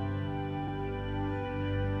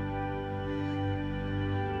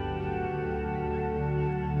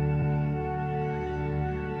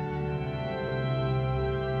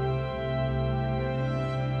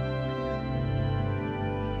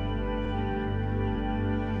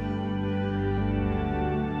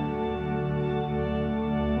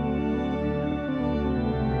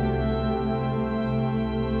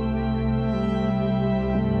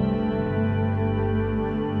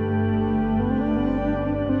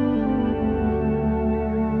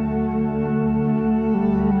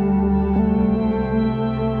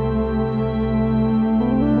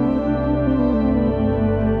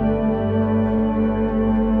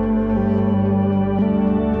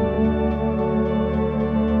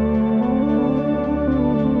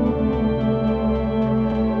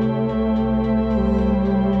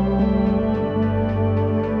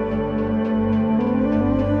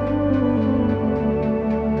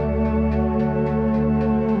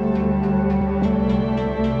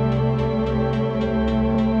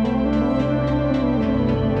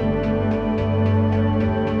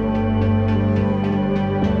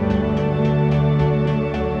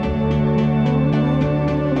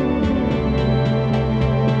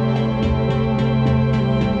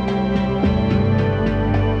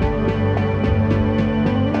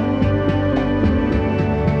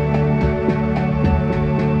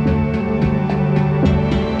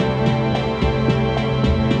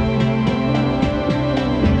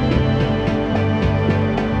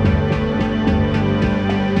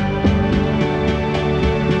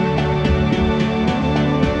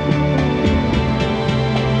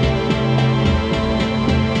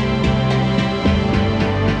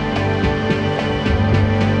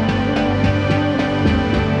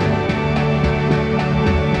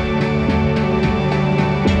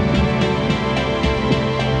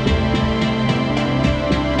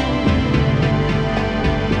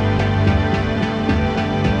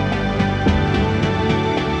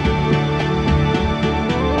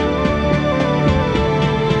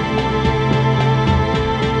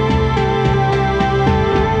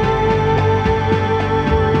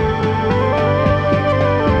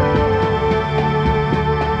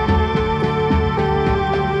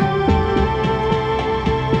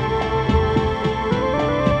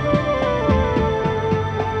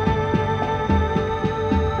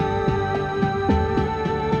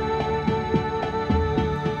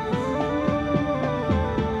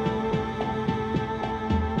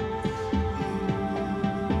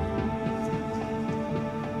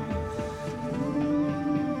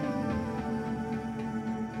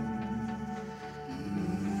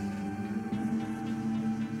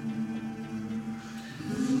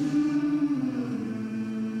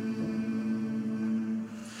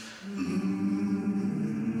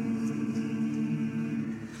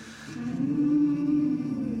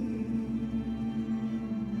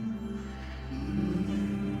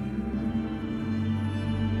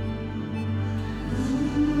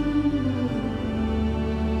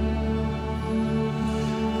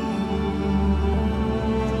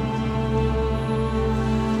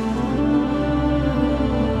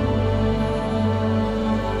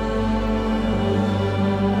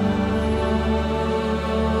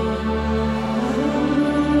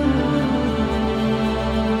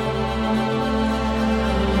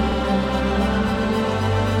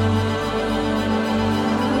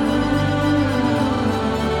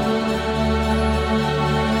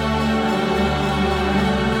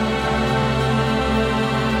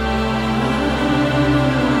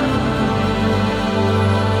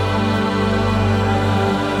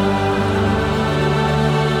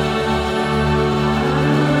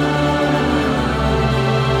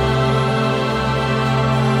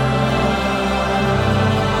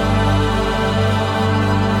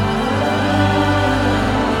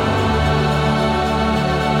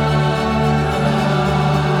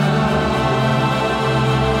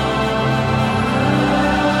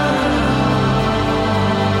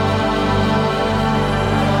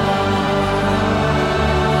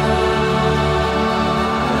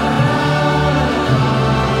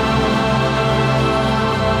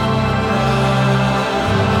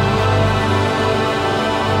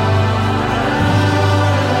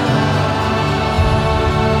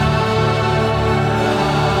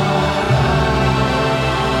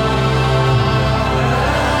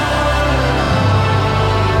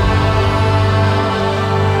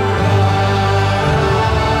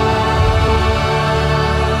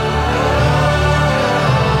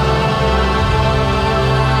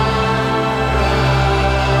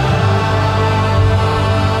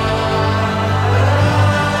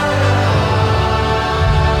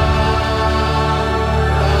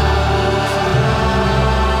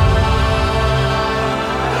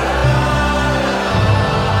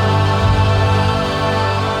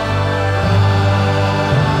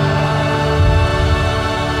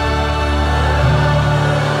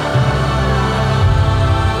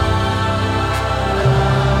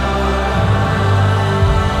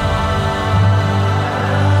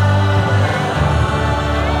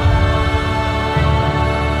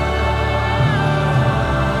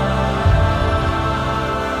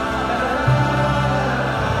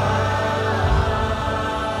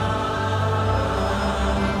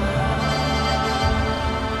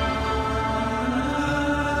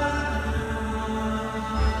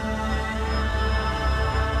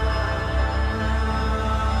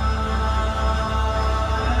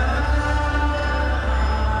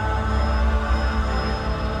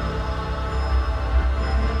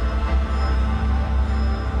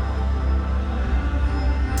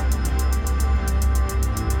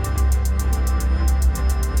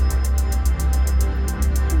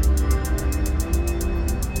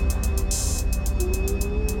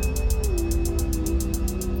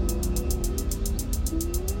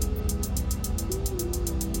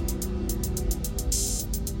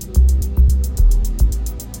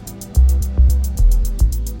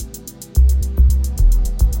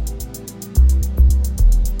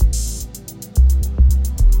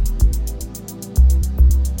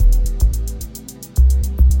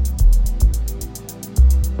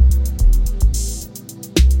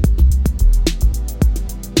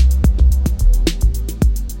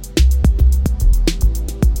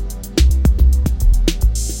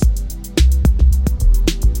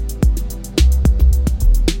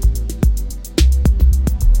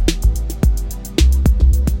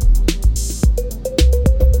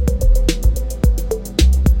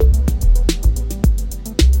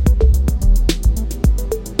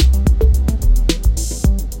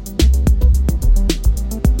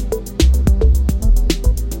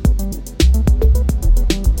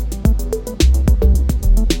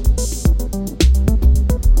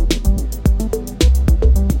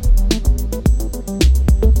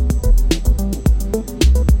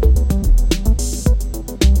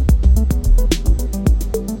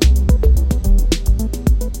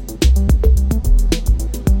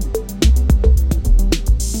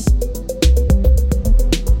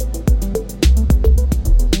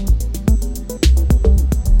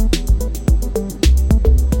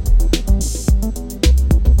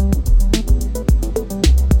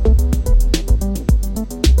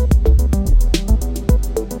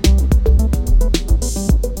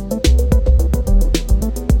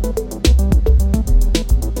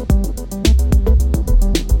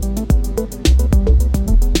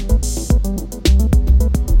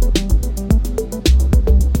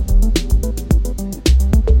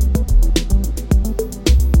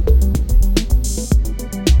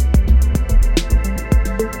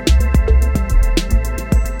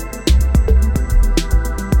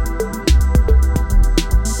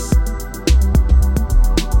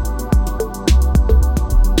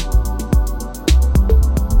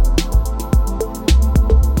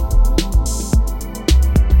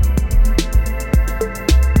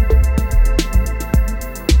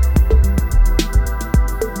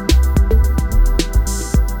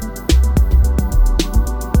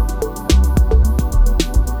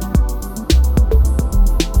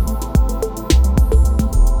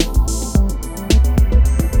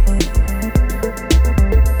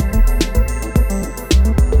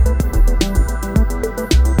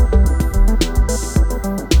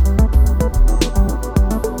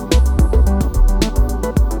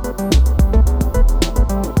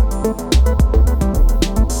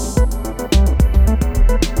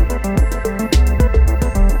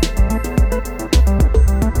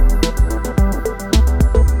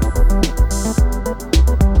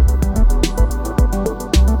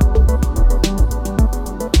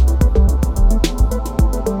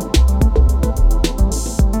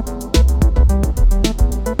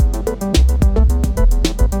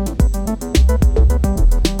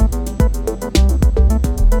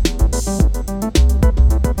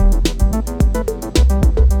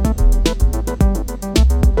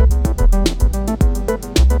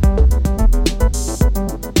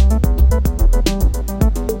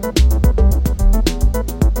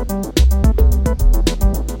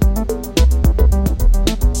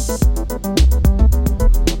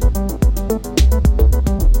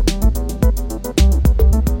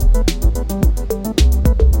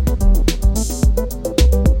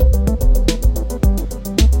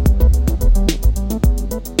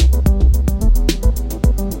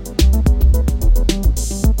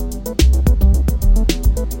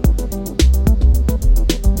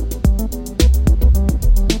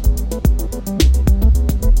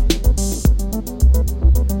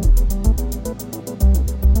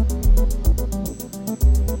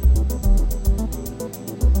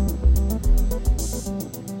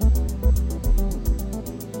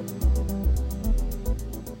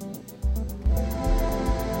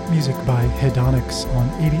 Hedonics on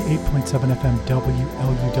 88.7 FM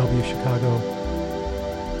WLUW Chicago.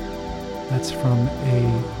 That's from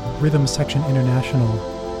a Rhythm Section International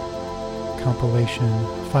compilation,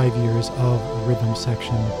 5 years of Rhythm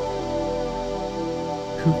Section.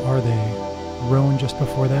 Who Are They? Roan just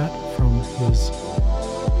before that from his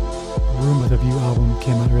Room with a View album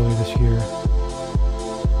came out earlier this year.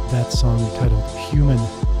 That song titled Human.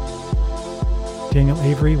 Daniel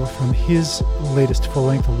Avery from his latest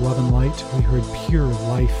full-length Love and Light. We heard Pure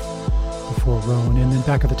Life before Roan. And then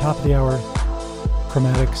back at the top of the hour,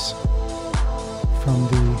 Chromatics from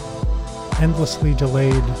the endlessly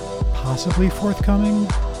delayed, possibly forthcoming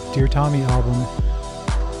Dear Tommy album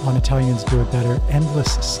on Italians Do It Better,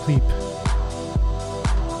 Endless Sleep.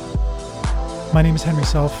 My name is Henry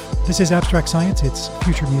Self. This is Abstract Science. It's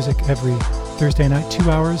future music every Thursday night,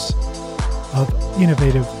 2 hours of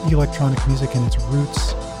innovative electronic music and its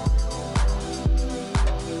roots.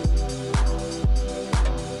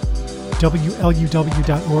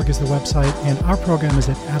 WLUW.org is the website, and our program is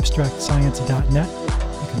at abstractscience.net.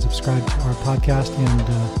 You can subscribe to our podcast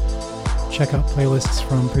and check out playlists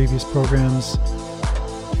from previous programs,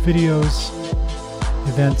 videos,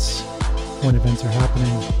 events, when events are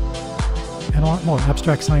happening, and a lot more.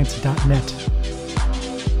 abstractscience.net.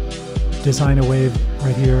 Design a Wave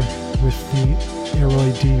right here with the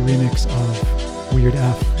Aeroid D remix of Weird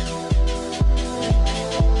F.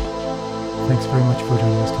 Thanks very much for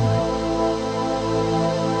joining us tonight.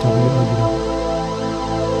 WLUW.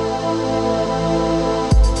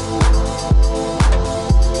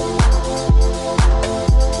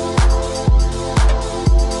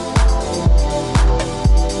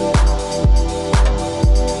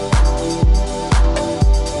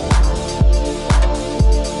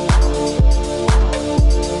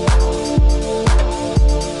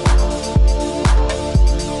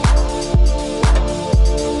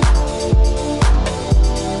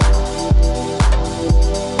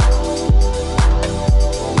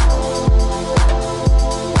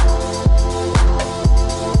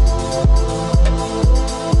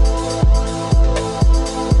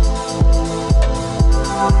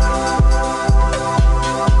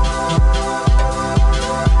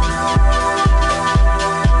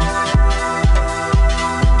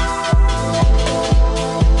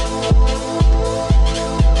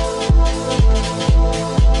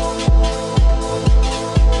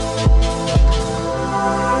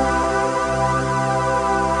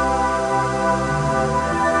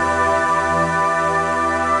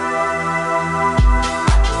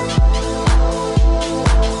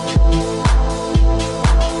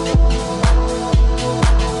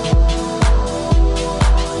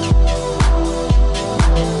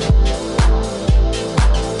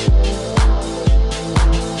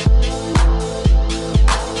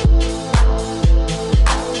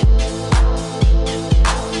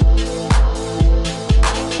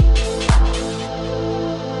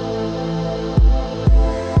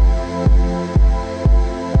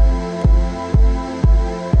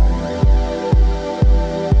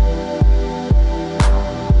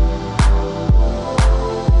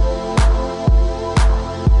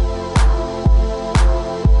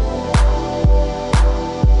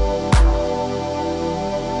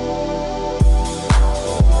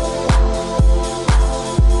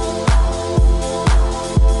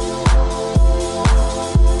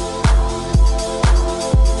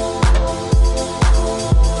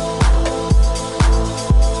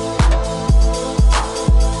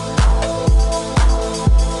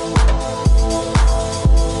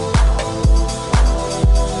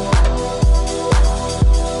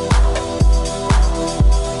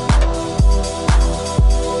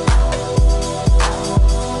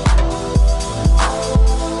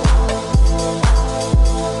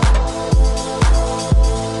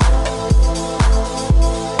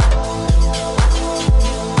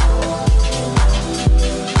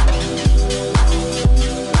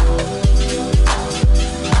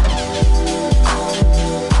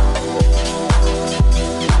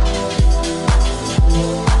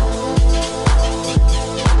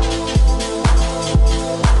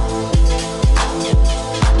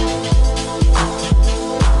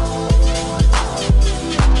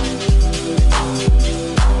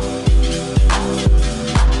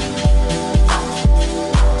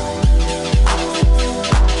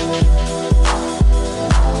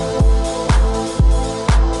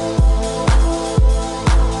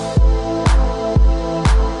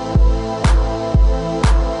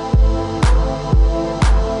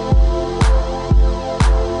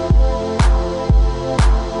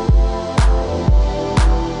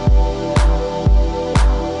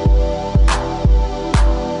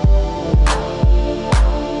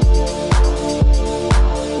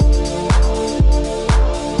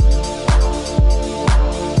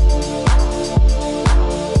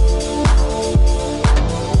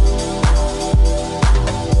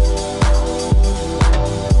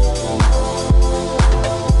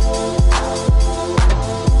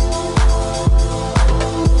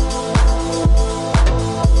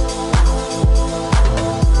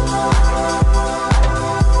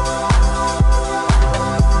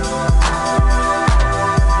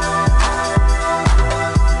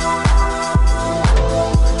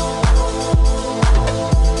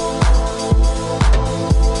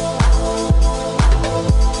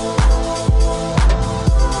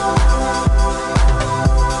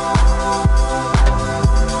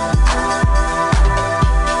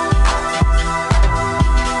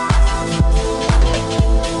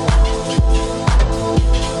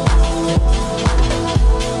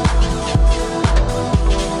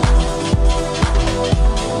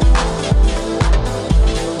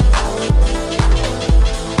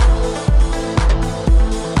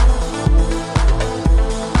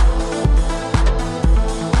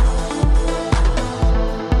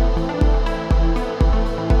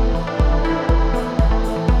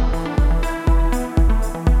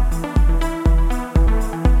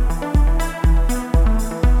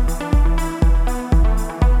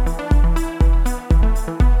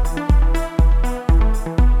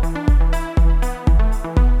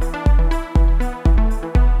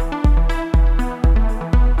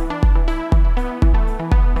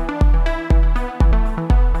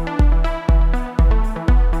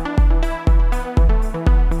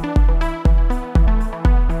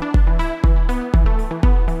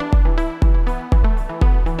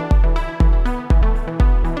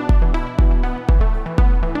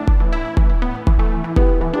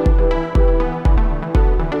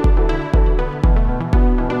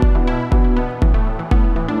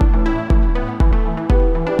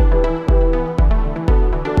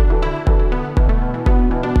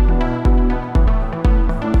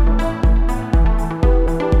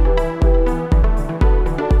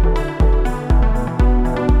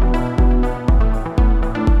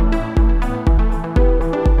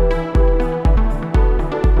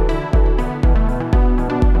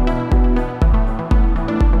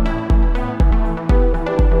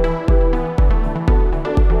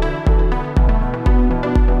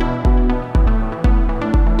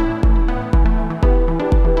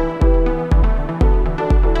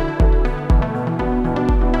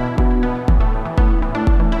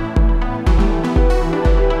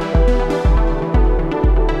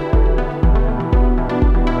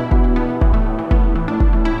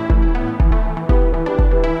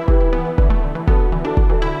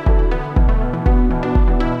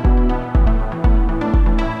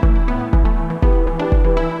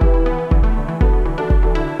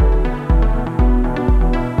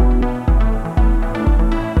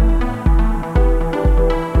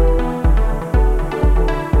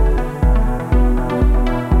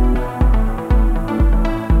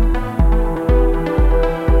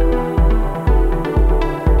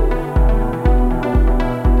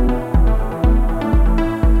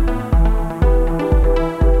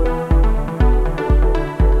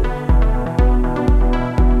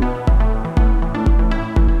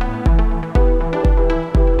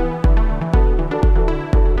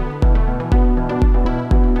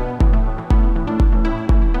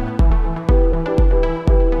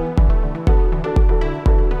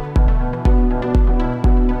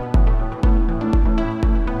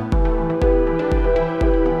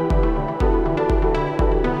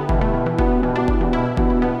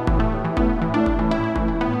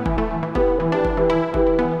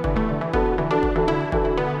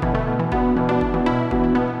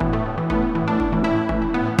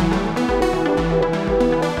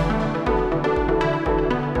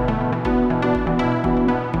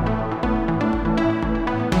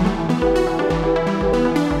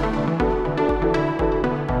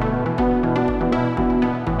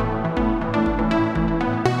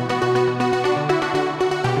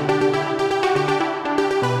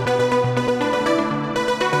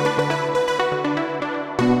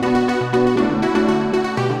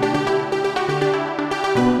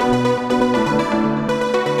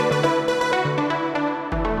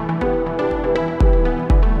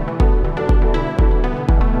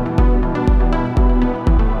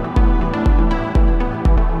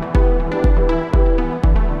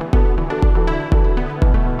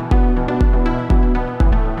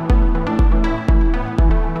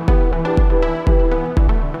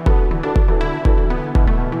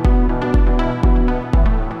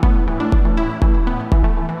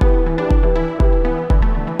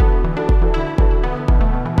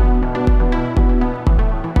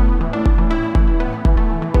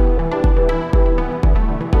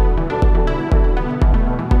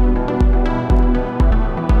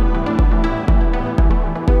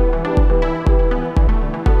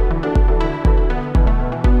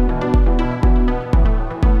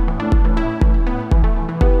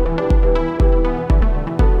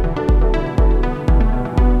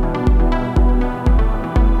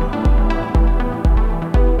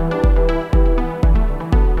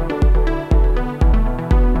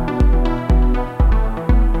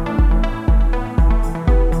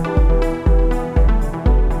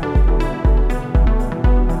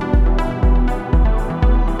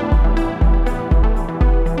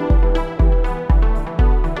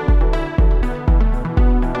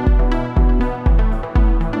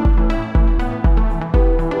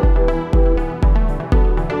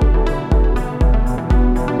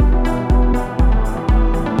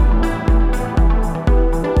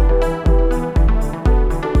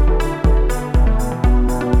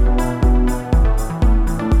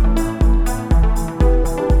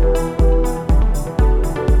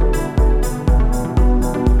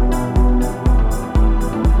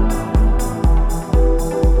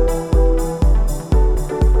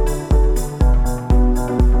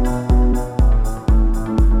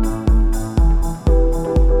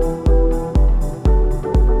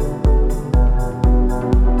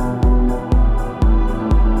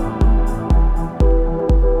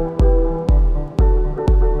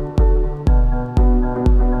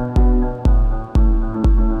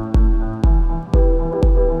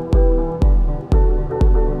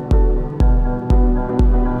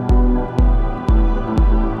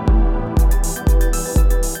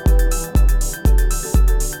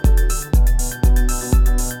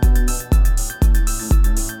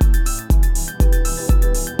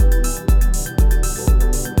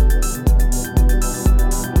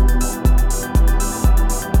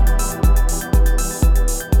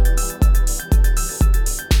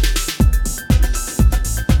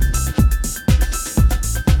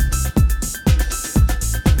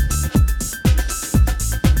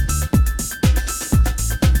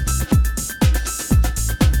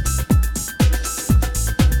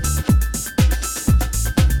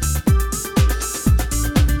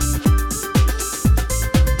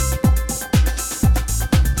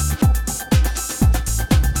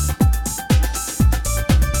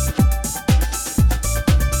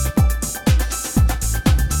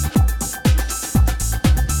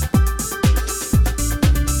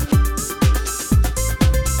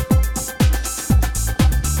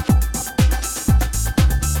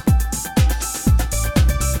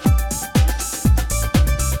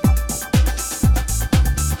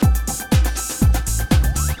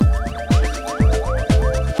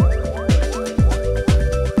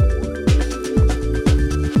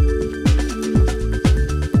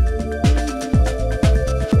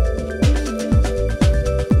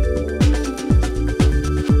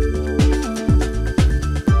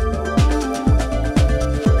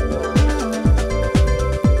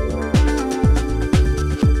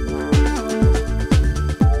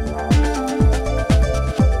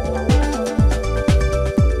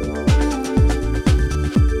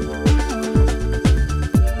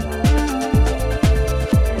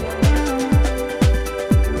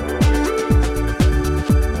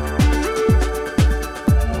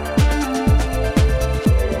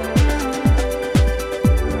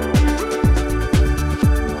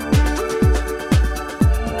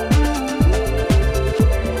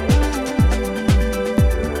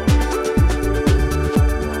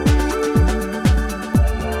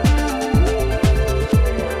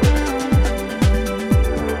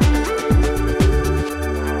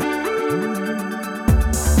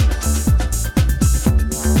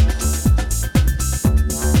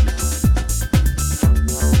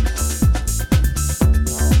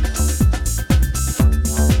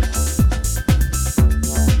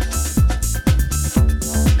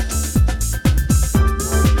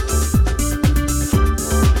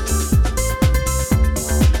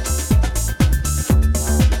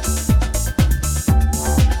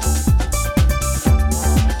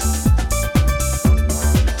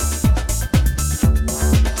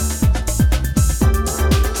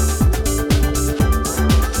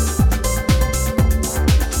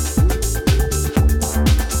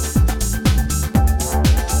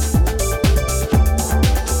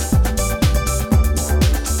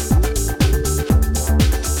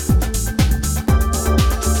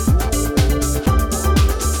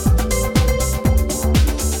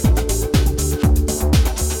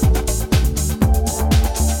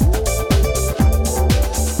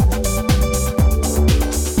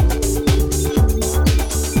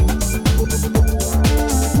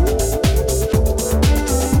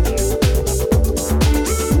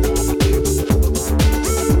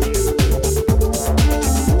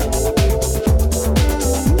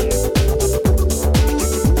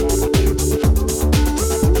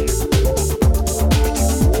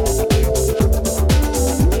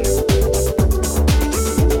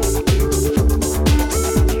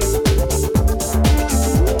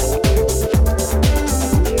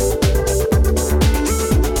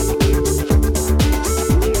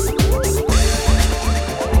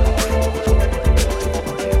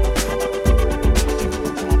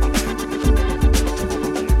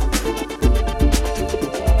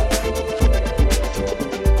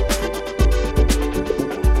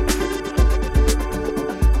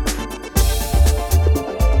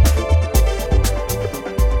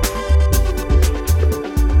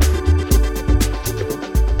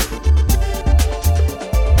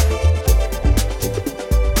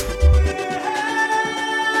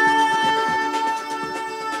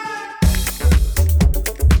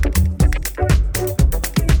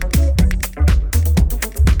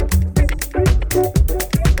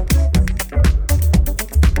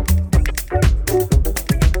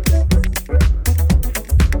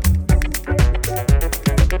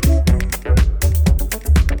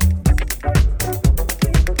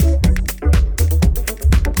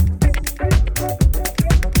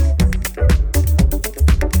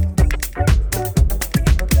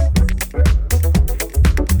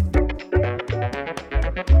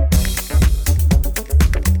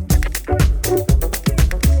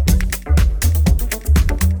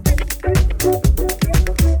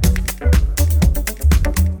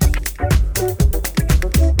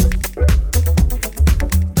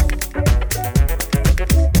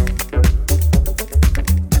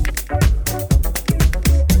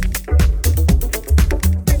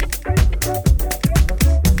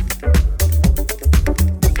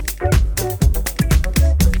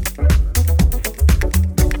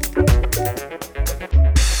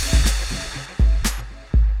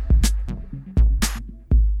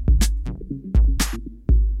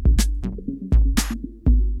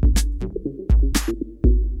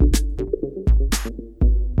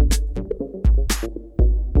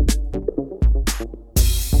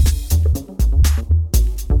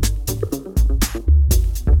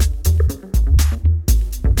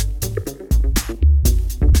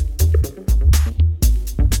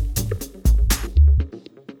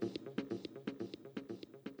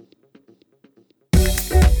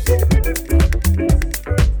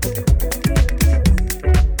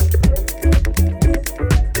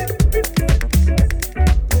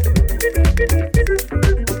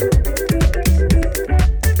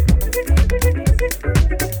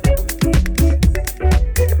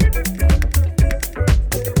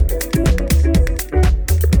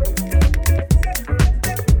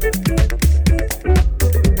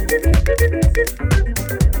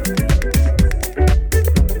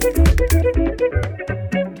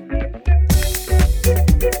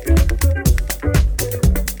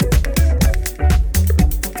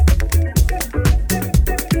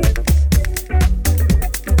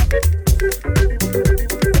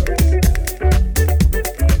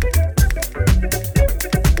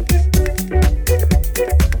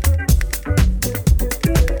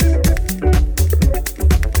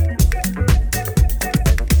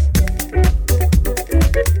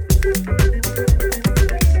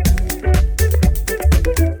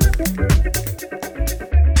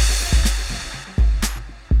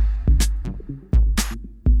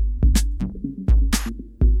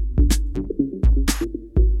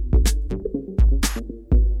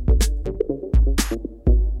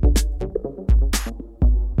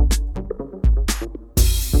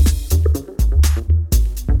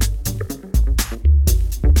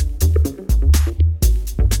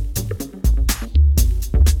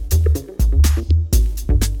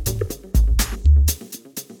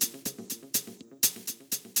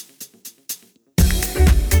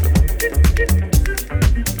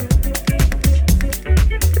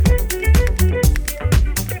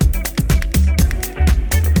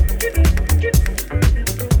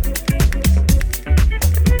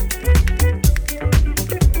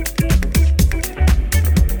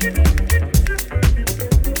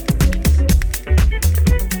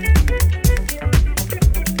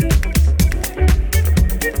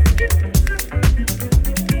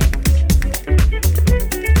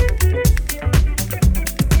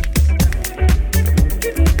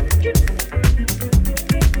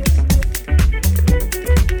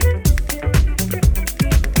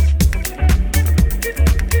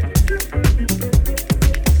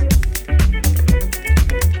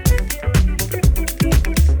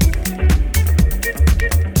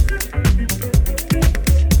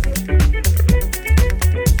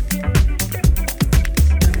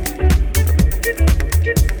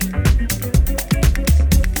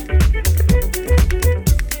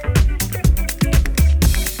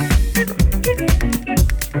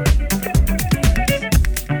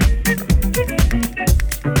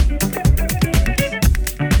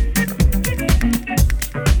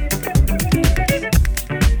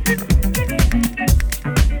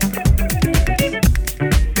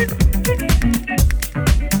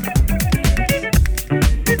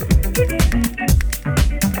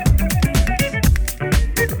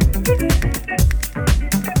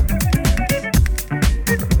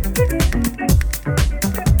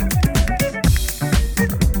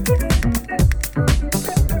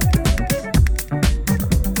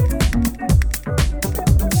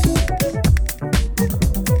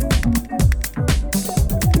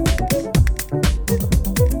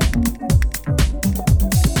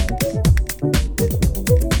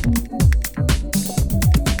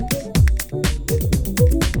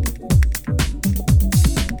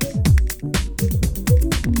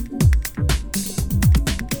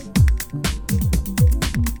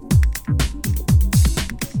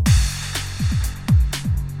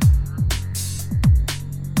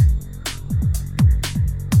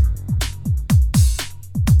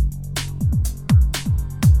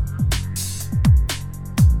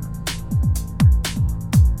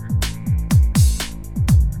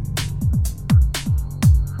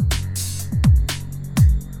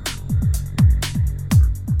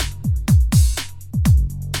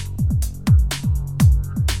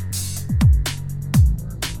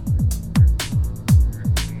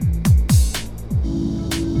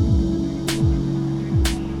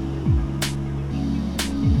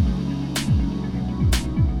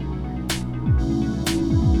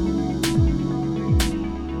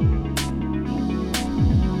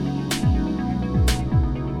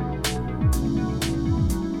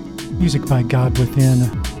 Music by God Within,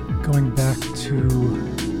 going back to,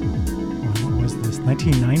 what was this,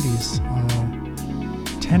 1990s.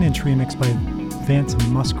 10-inch remix by Vance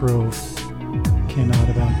Musgrove came out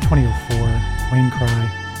about 2004, Rain Cry,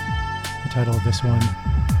 the title of this one.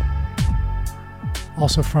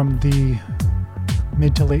 Also from the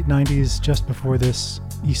mid to late 90s, just before this,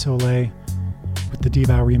 Isolé with the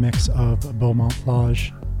Devow remix of Beaumont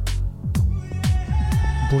Plage.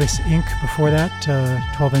 Bliss Inc. before that,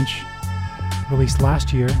 12-inch released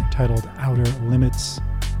last year, titled Outer Limits.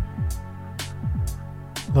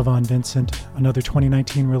 Levon Vincent, another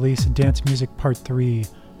 2019 release, Dance Music Part 3,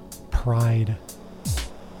 Pride.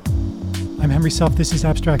 I'm Henry Self, this is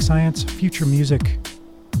Abstract Science, Future Music,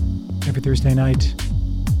 every Thursday night,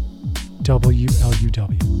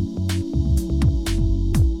 WLUW.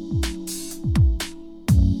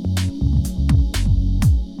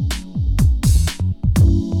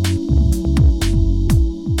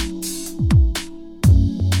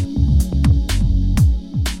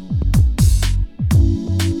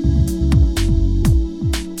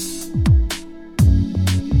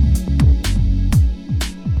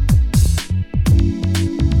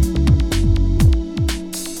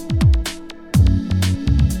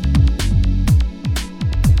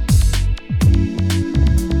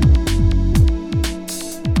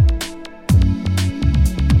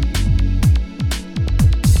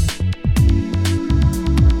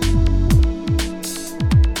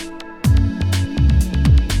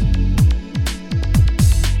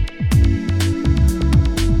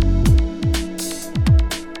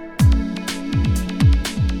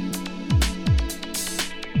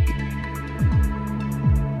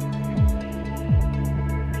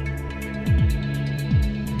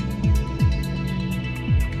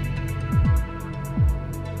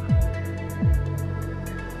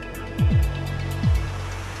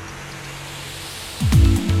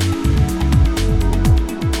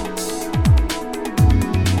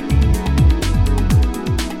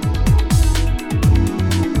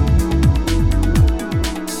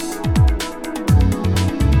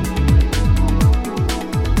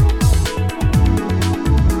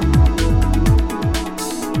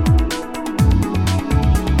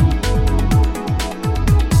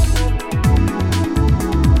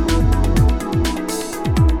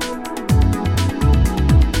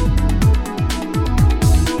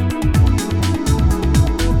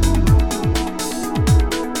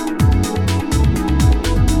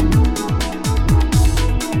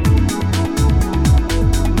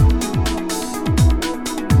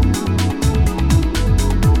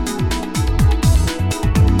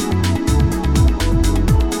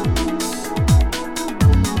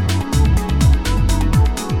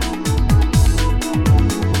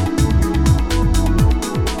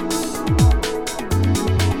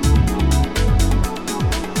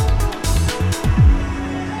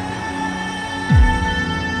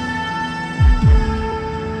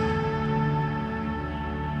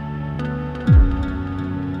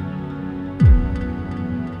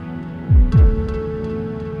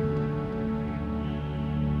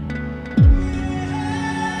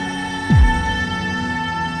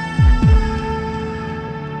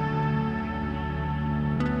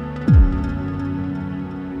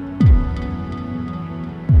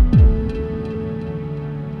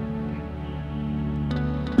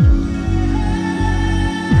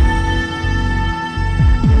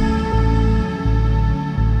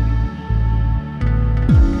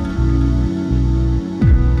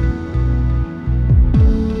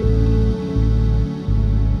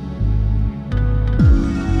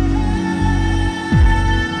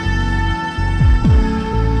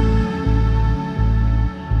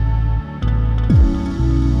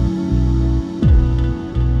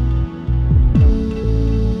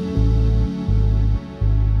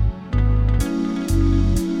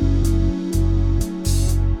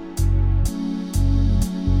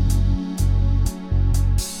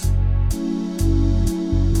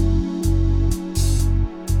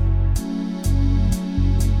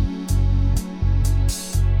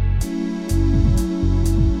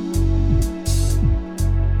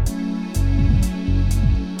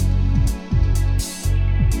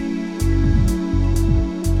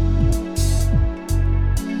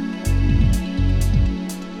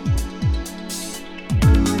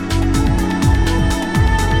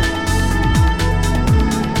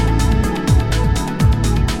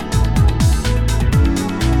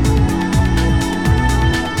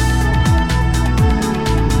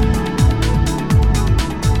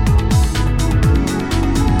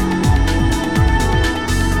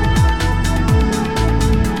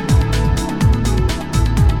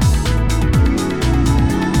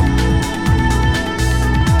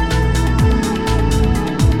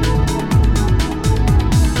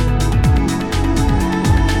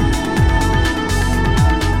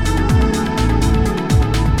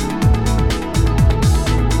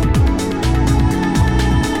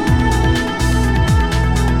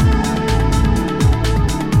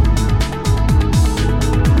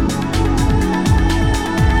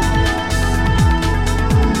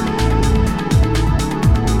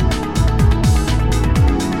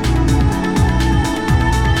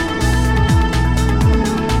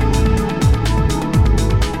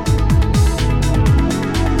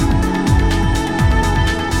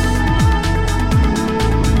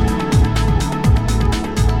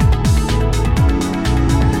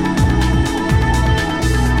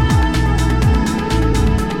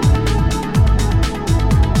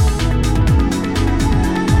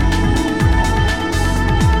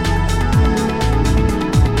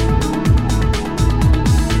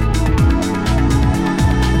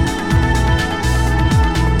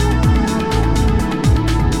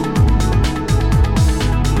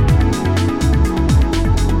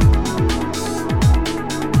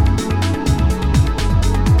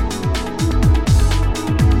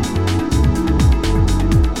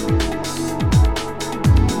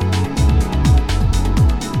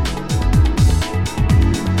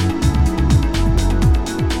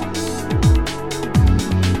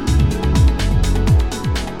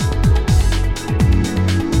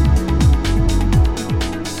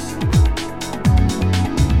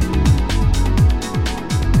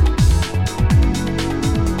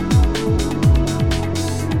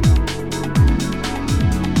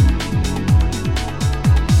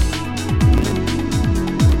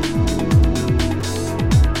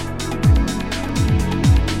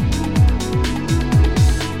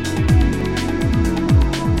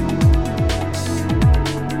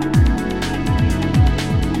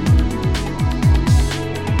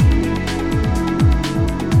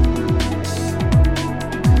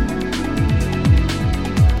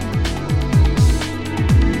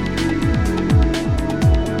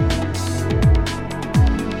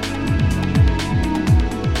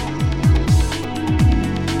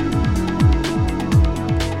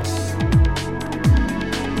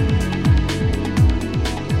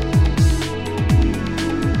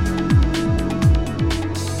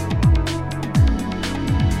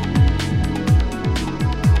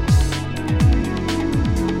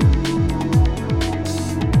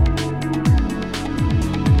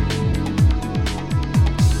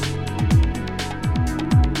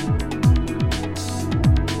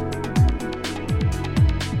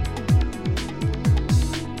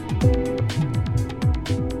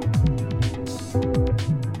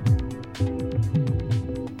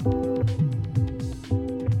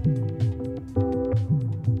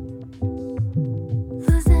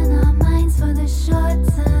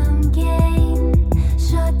 short-term gain,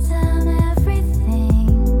 short-term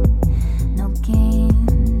everything. No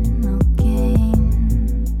gain, no gain.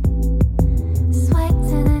 Swipe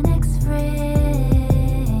to the next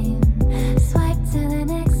frame, swipe to the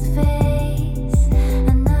next phase,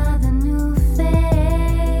 another new phase.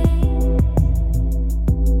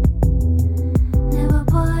 Never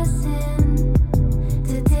pausing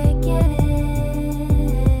to take it in,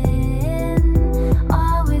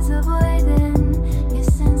 always avoiding your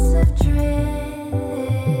sense of dread.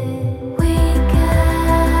 We can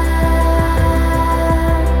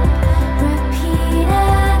repeat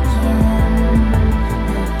again,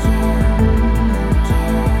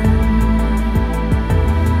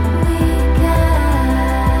 we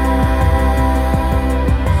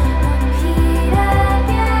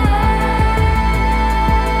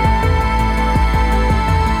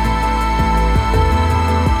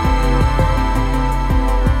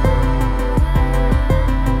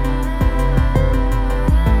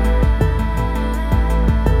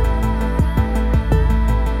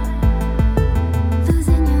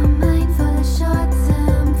losing your mind for the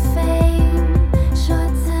short-term fame,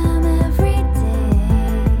 short-term every day.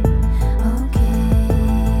 Okay,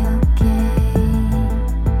 okay.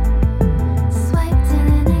 Swipe to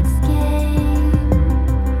the next game,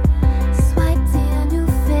 swipe to your new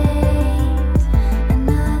phase,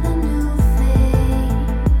 another new phase.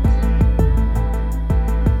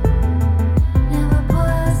 Never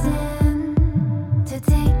pausing to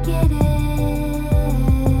take it in,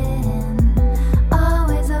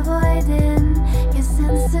 always avoiding your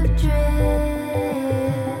sense of dread.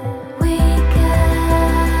 We can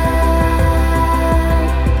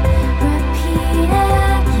repeat again.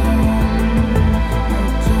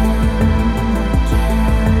 We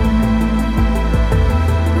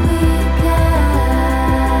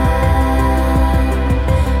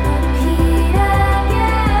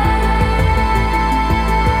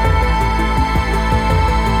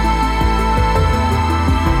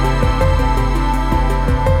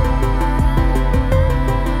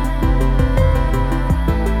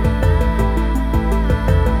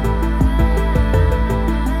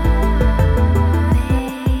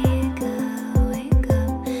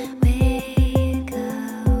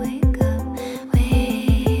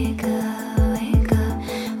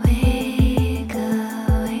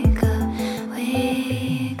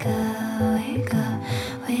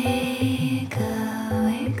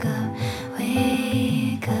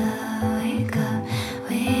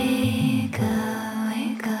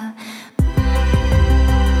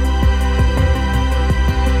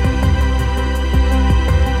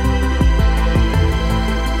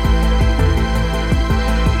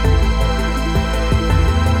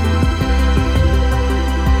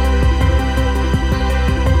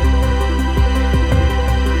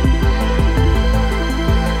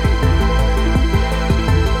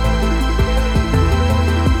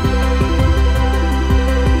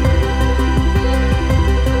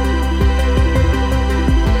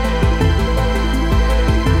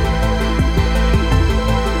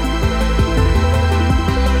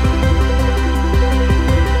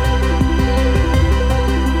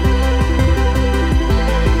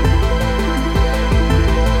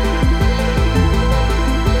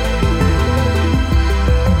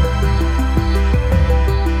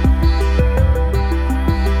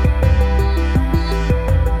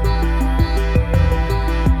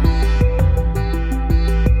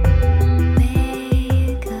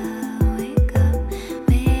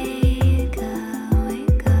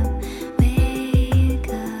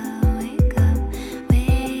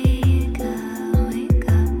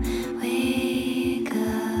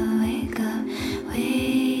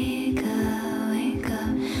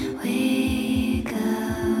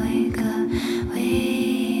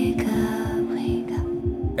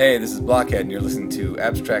Hey, this is Blockhead, and you're listening to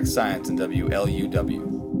Abstract Science in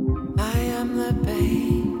WLUW. I am the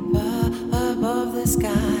paper above the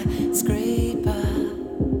sky scraper.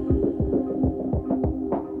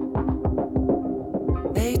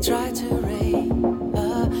 They tried to rape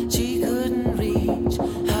her, she couldn't reach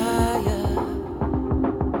higher.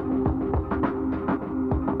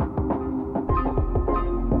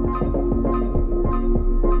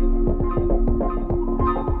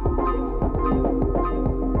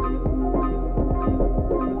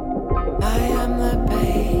 I am the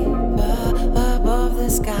paper above the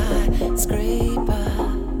sky scraper.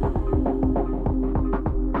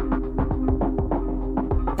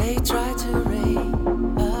 They tried to rape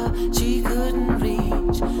her, she couldn't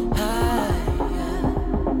reach higher.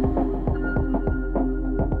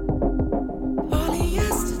 Polly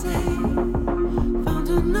yesterday found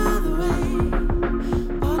another way.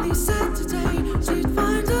 Polly said today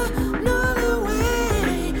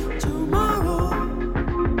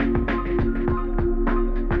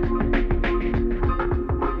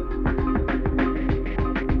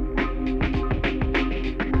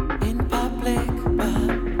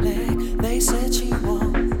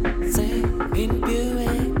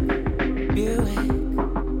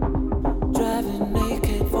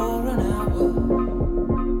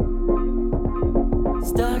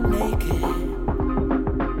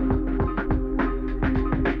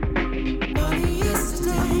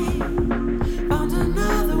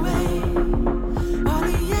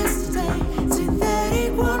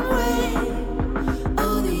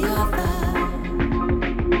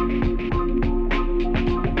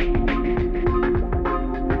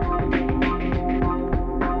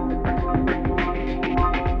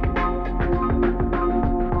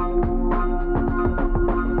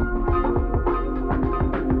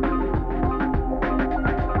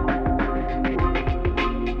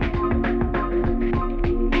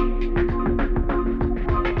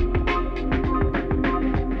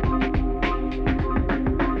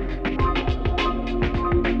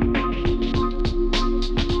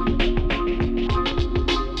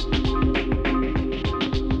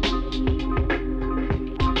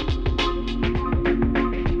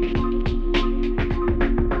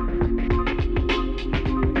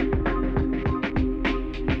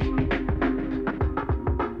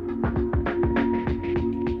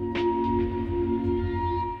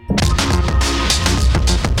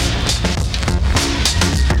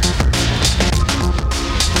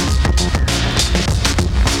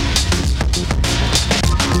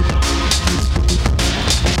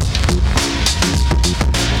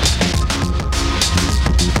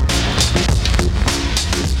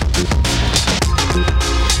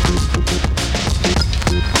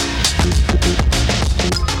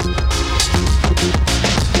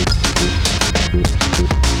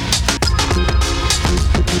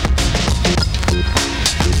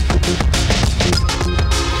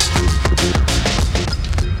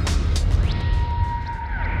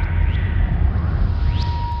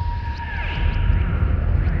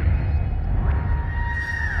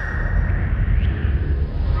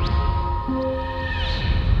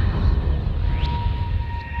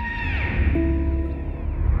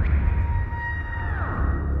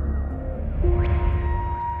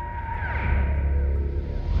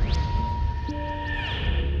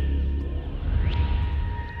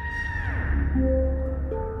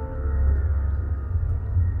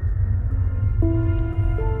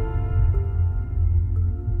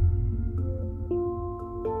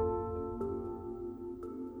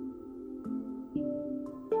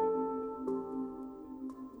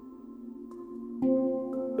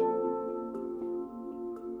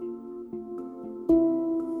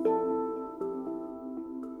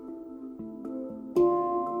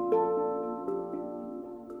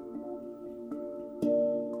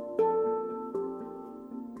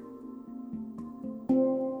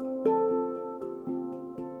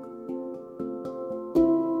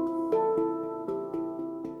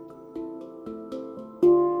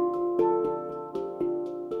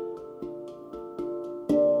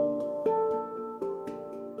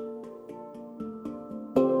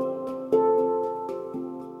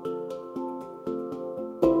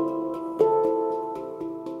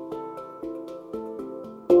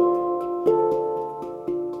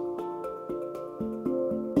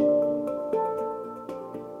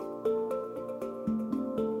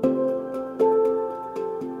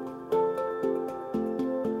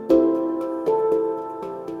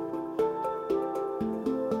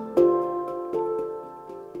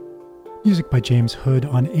Music by James Hood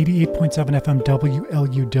on 88.7 FM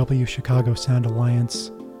WLUW Chicago Sound Alliance.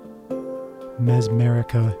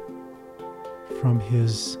 Mesmerica from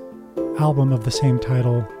his album of the same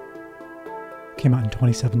title. Came out in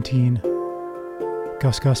 2017.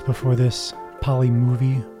 Gus Gus before this, Poly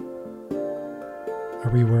Movie. A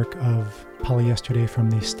rework of Polyyesterday from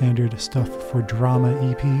the Standard Stuff for Drama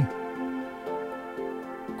EP.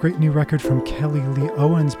 Great new record from Kelly Lee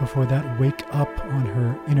Owens before that, Wake Up, on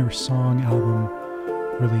her Inner Song album,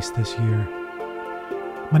 released this year.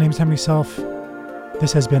 My name is Henry Self.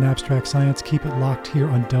 This has been Abstract Science. Keep it locked here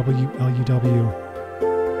on WLUW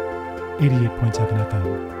 88.7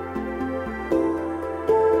 FM.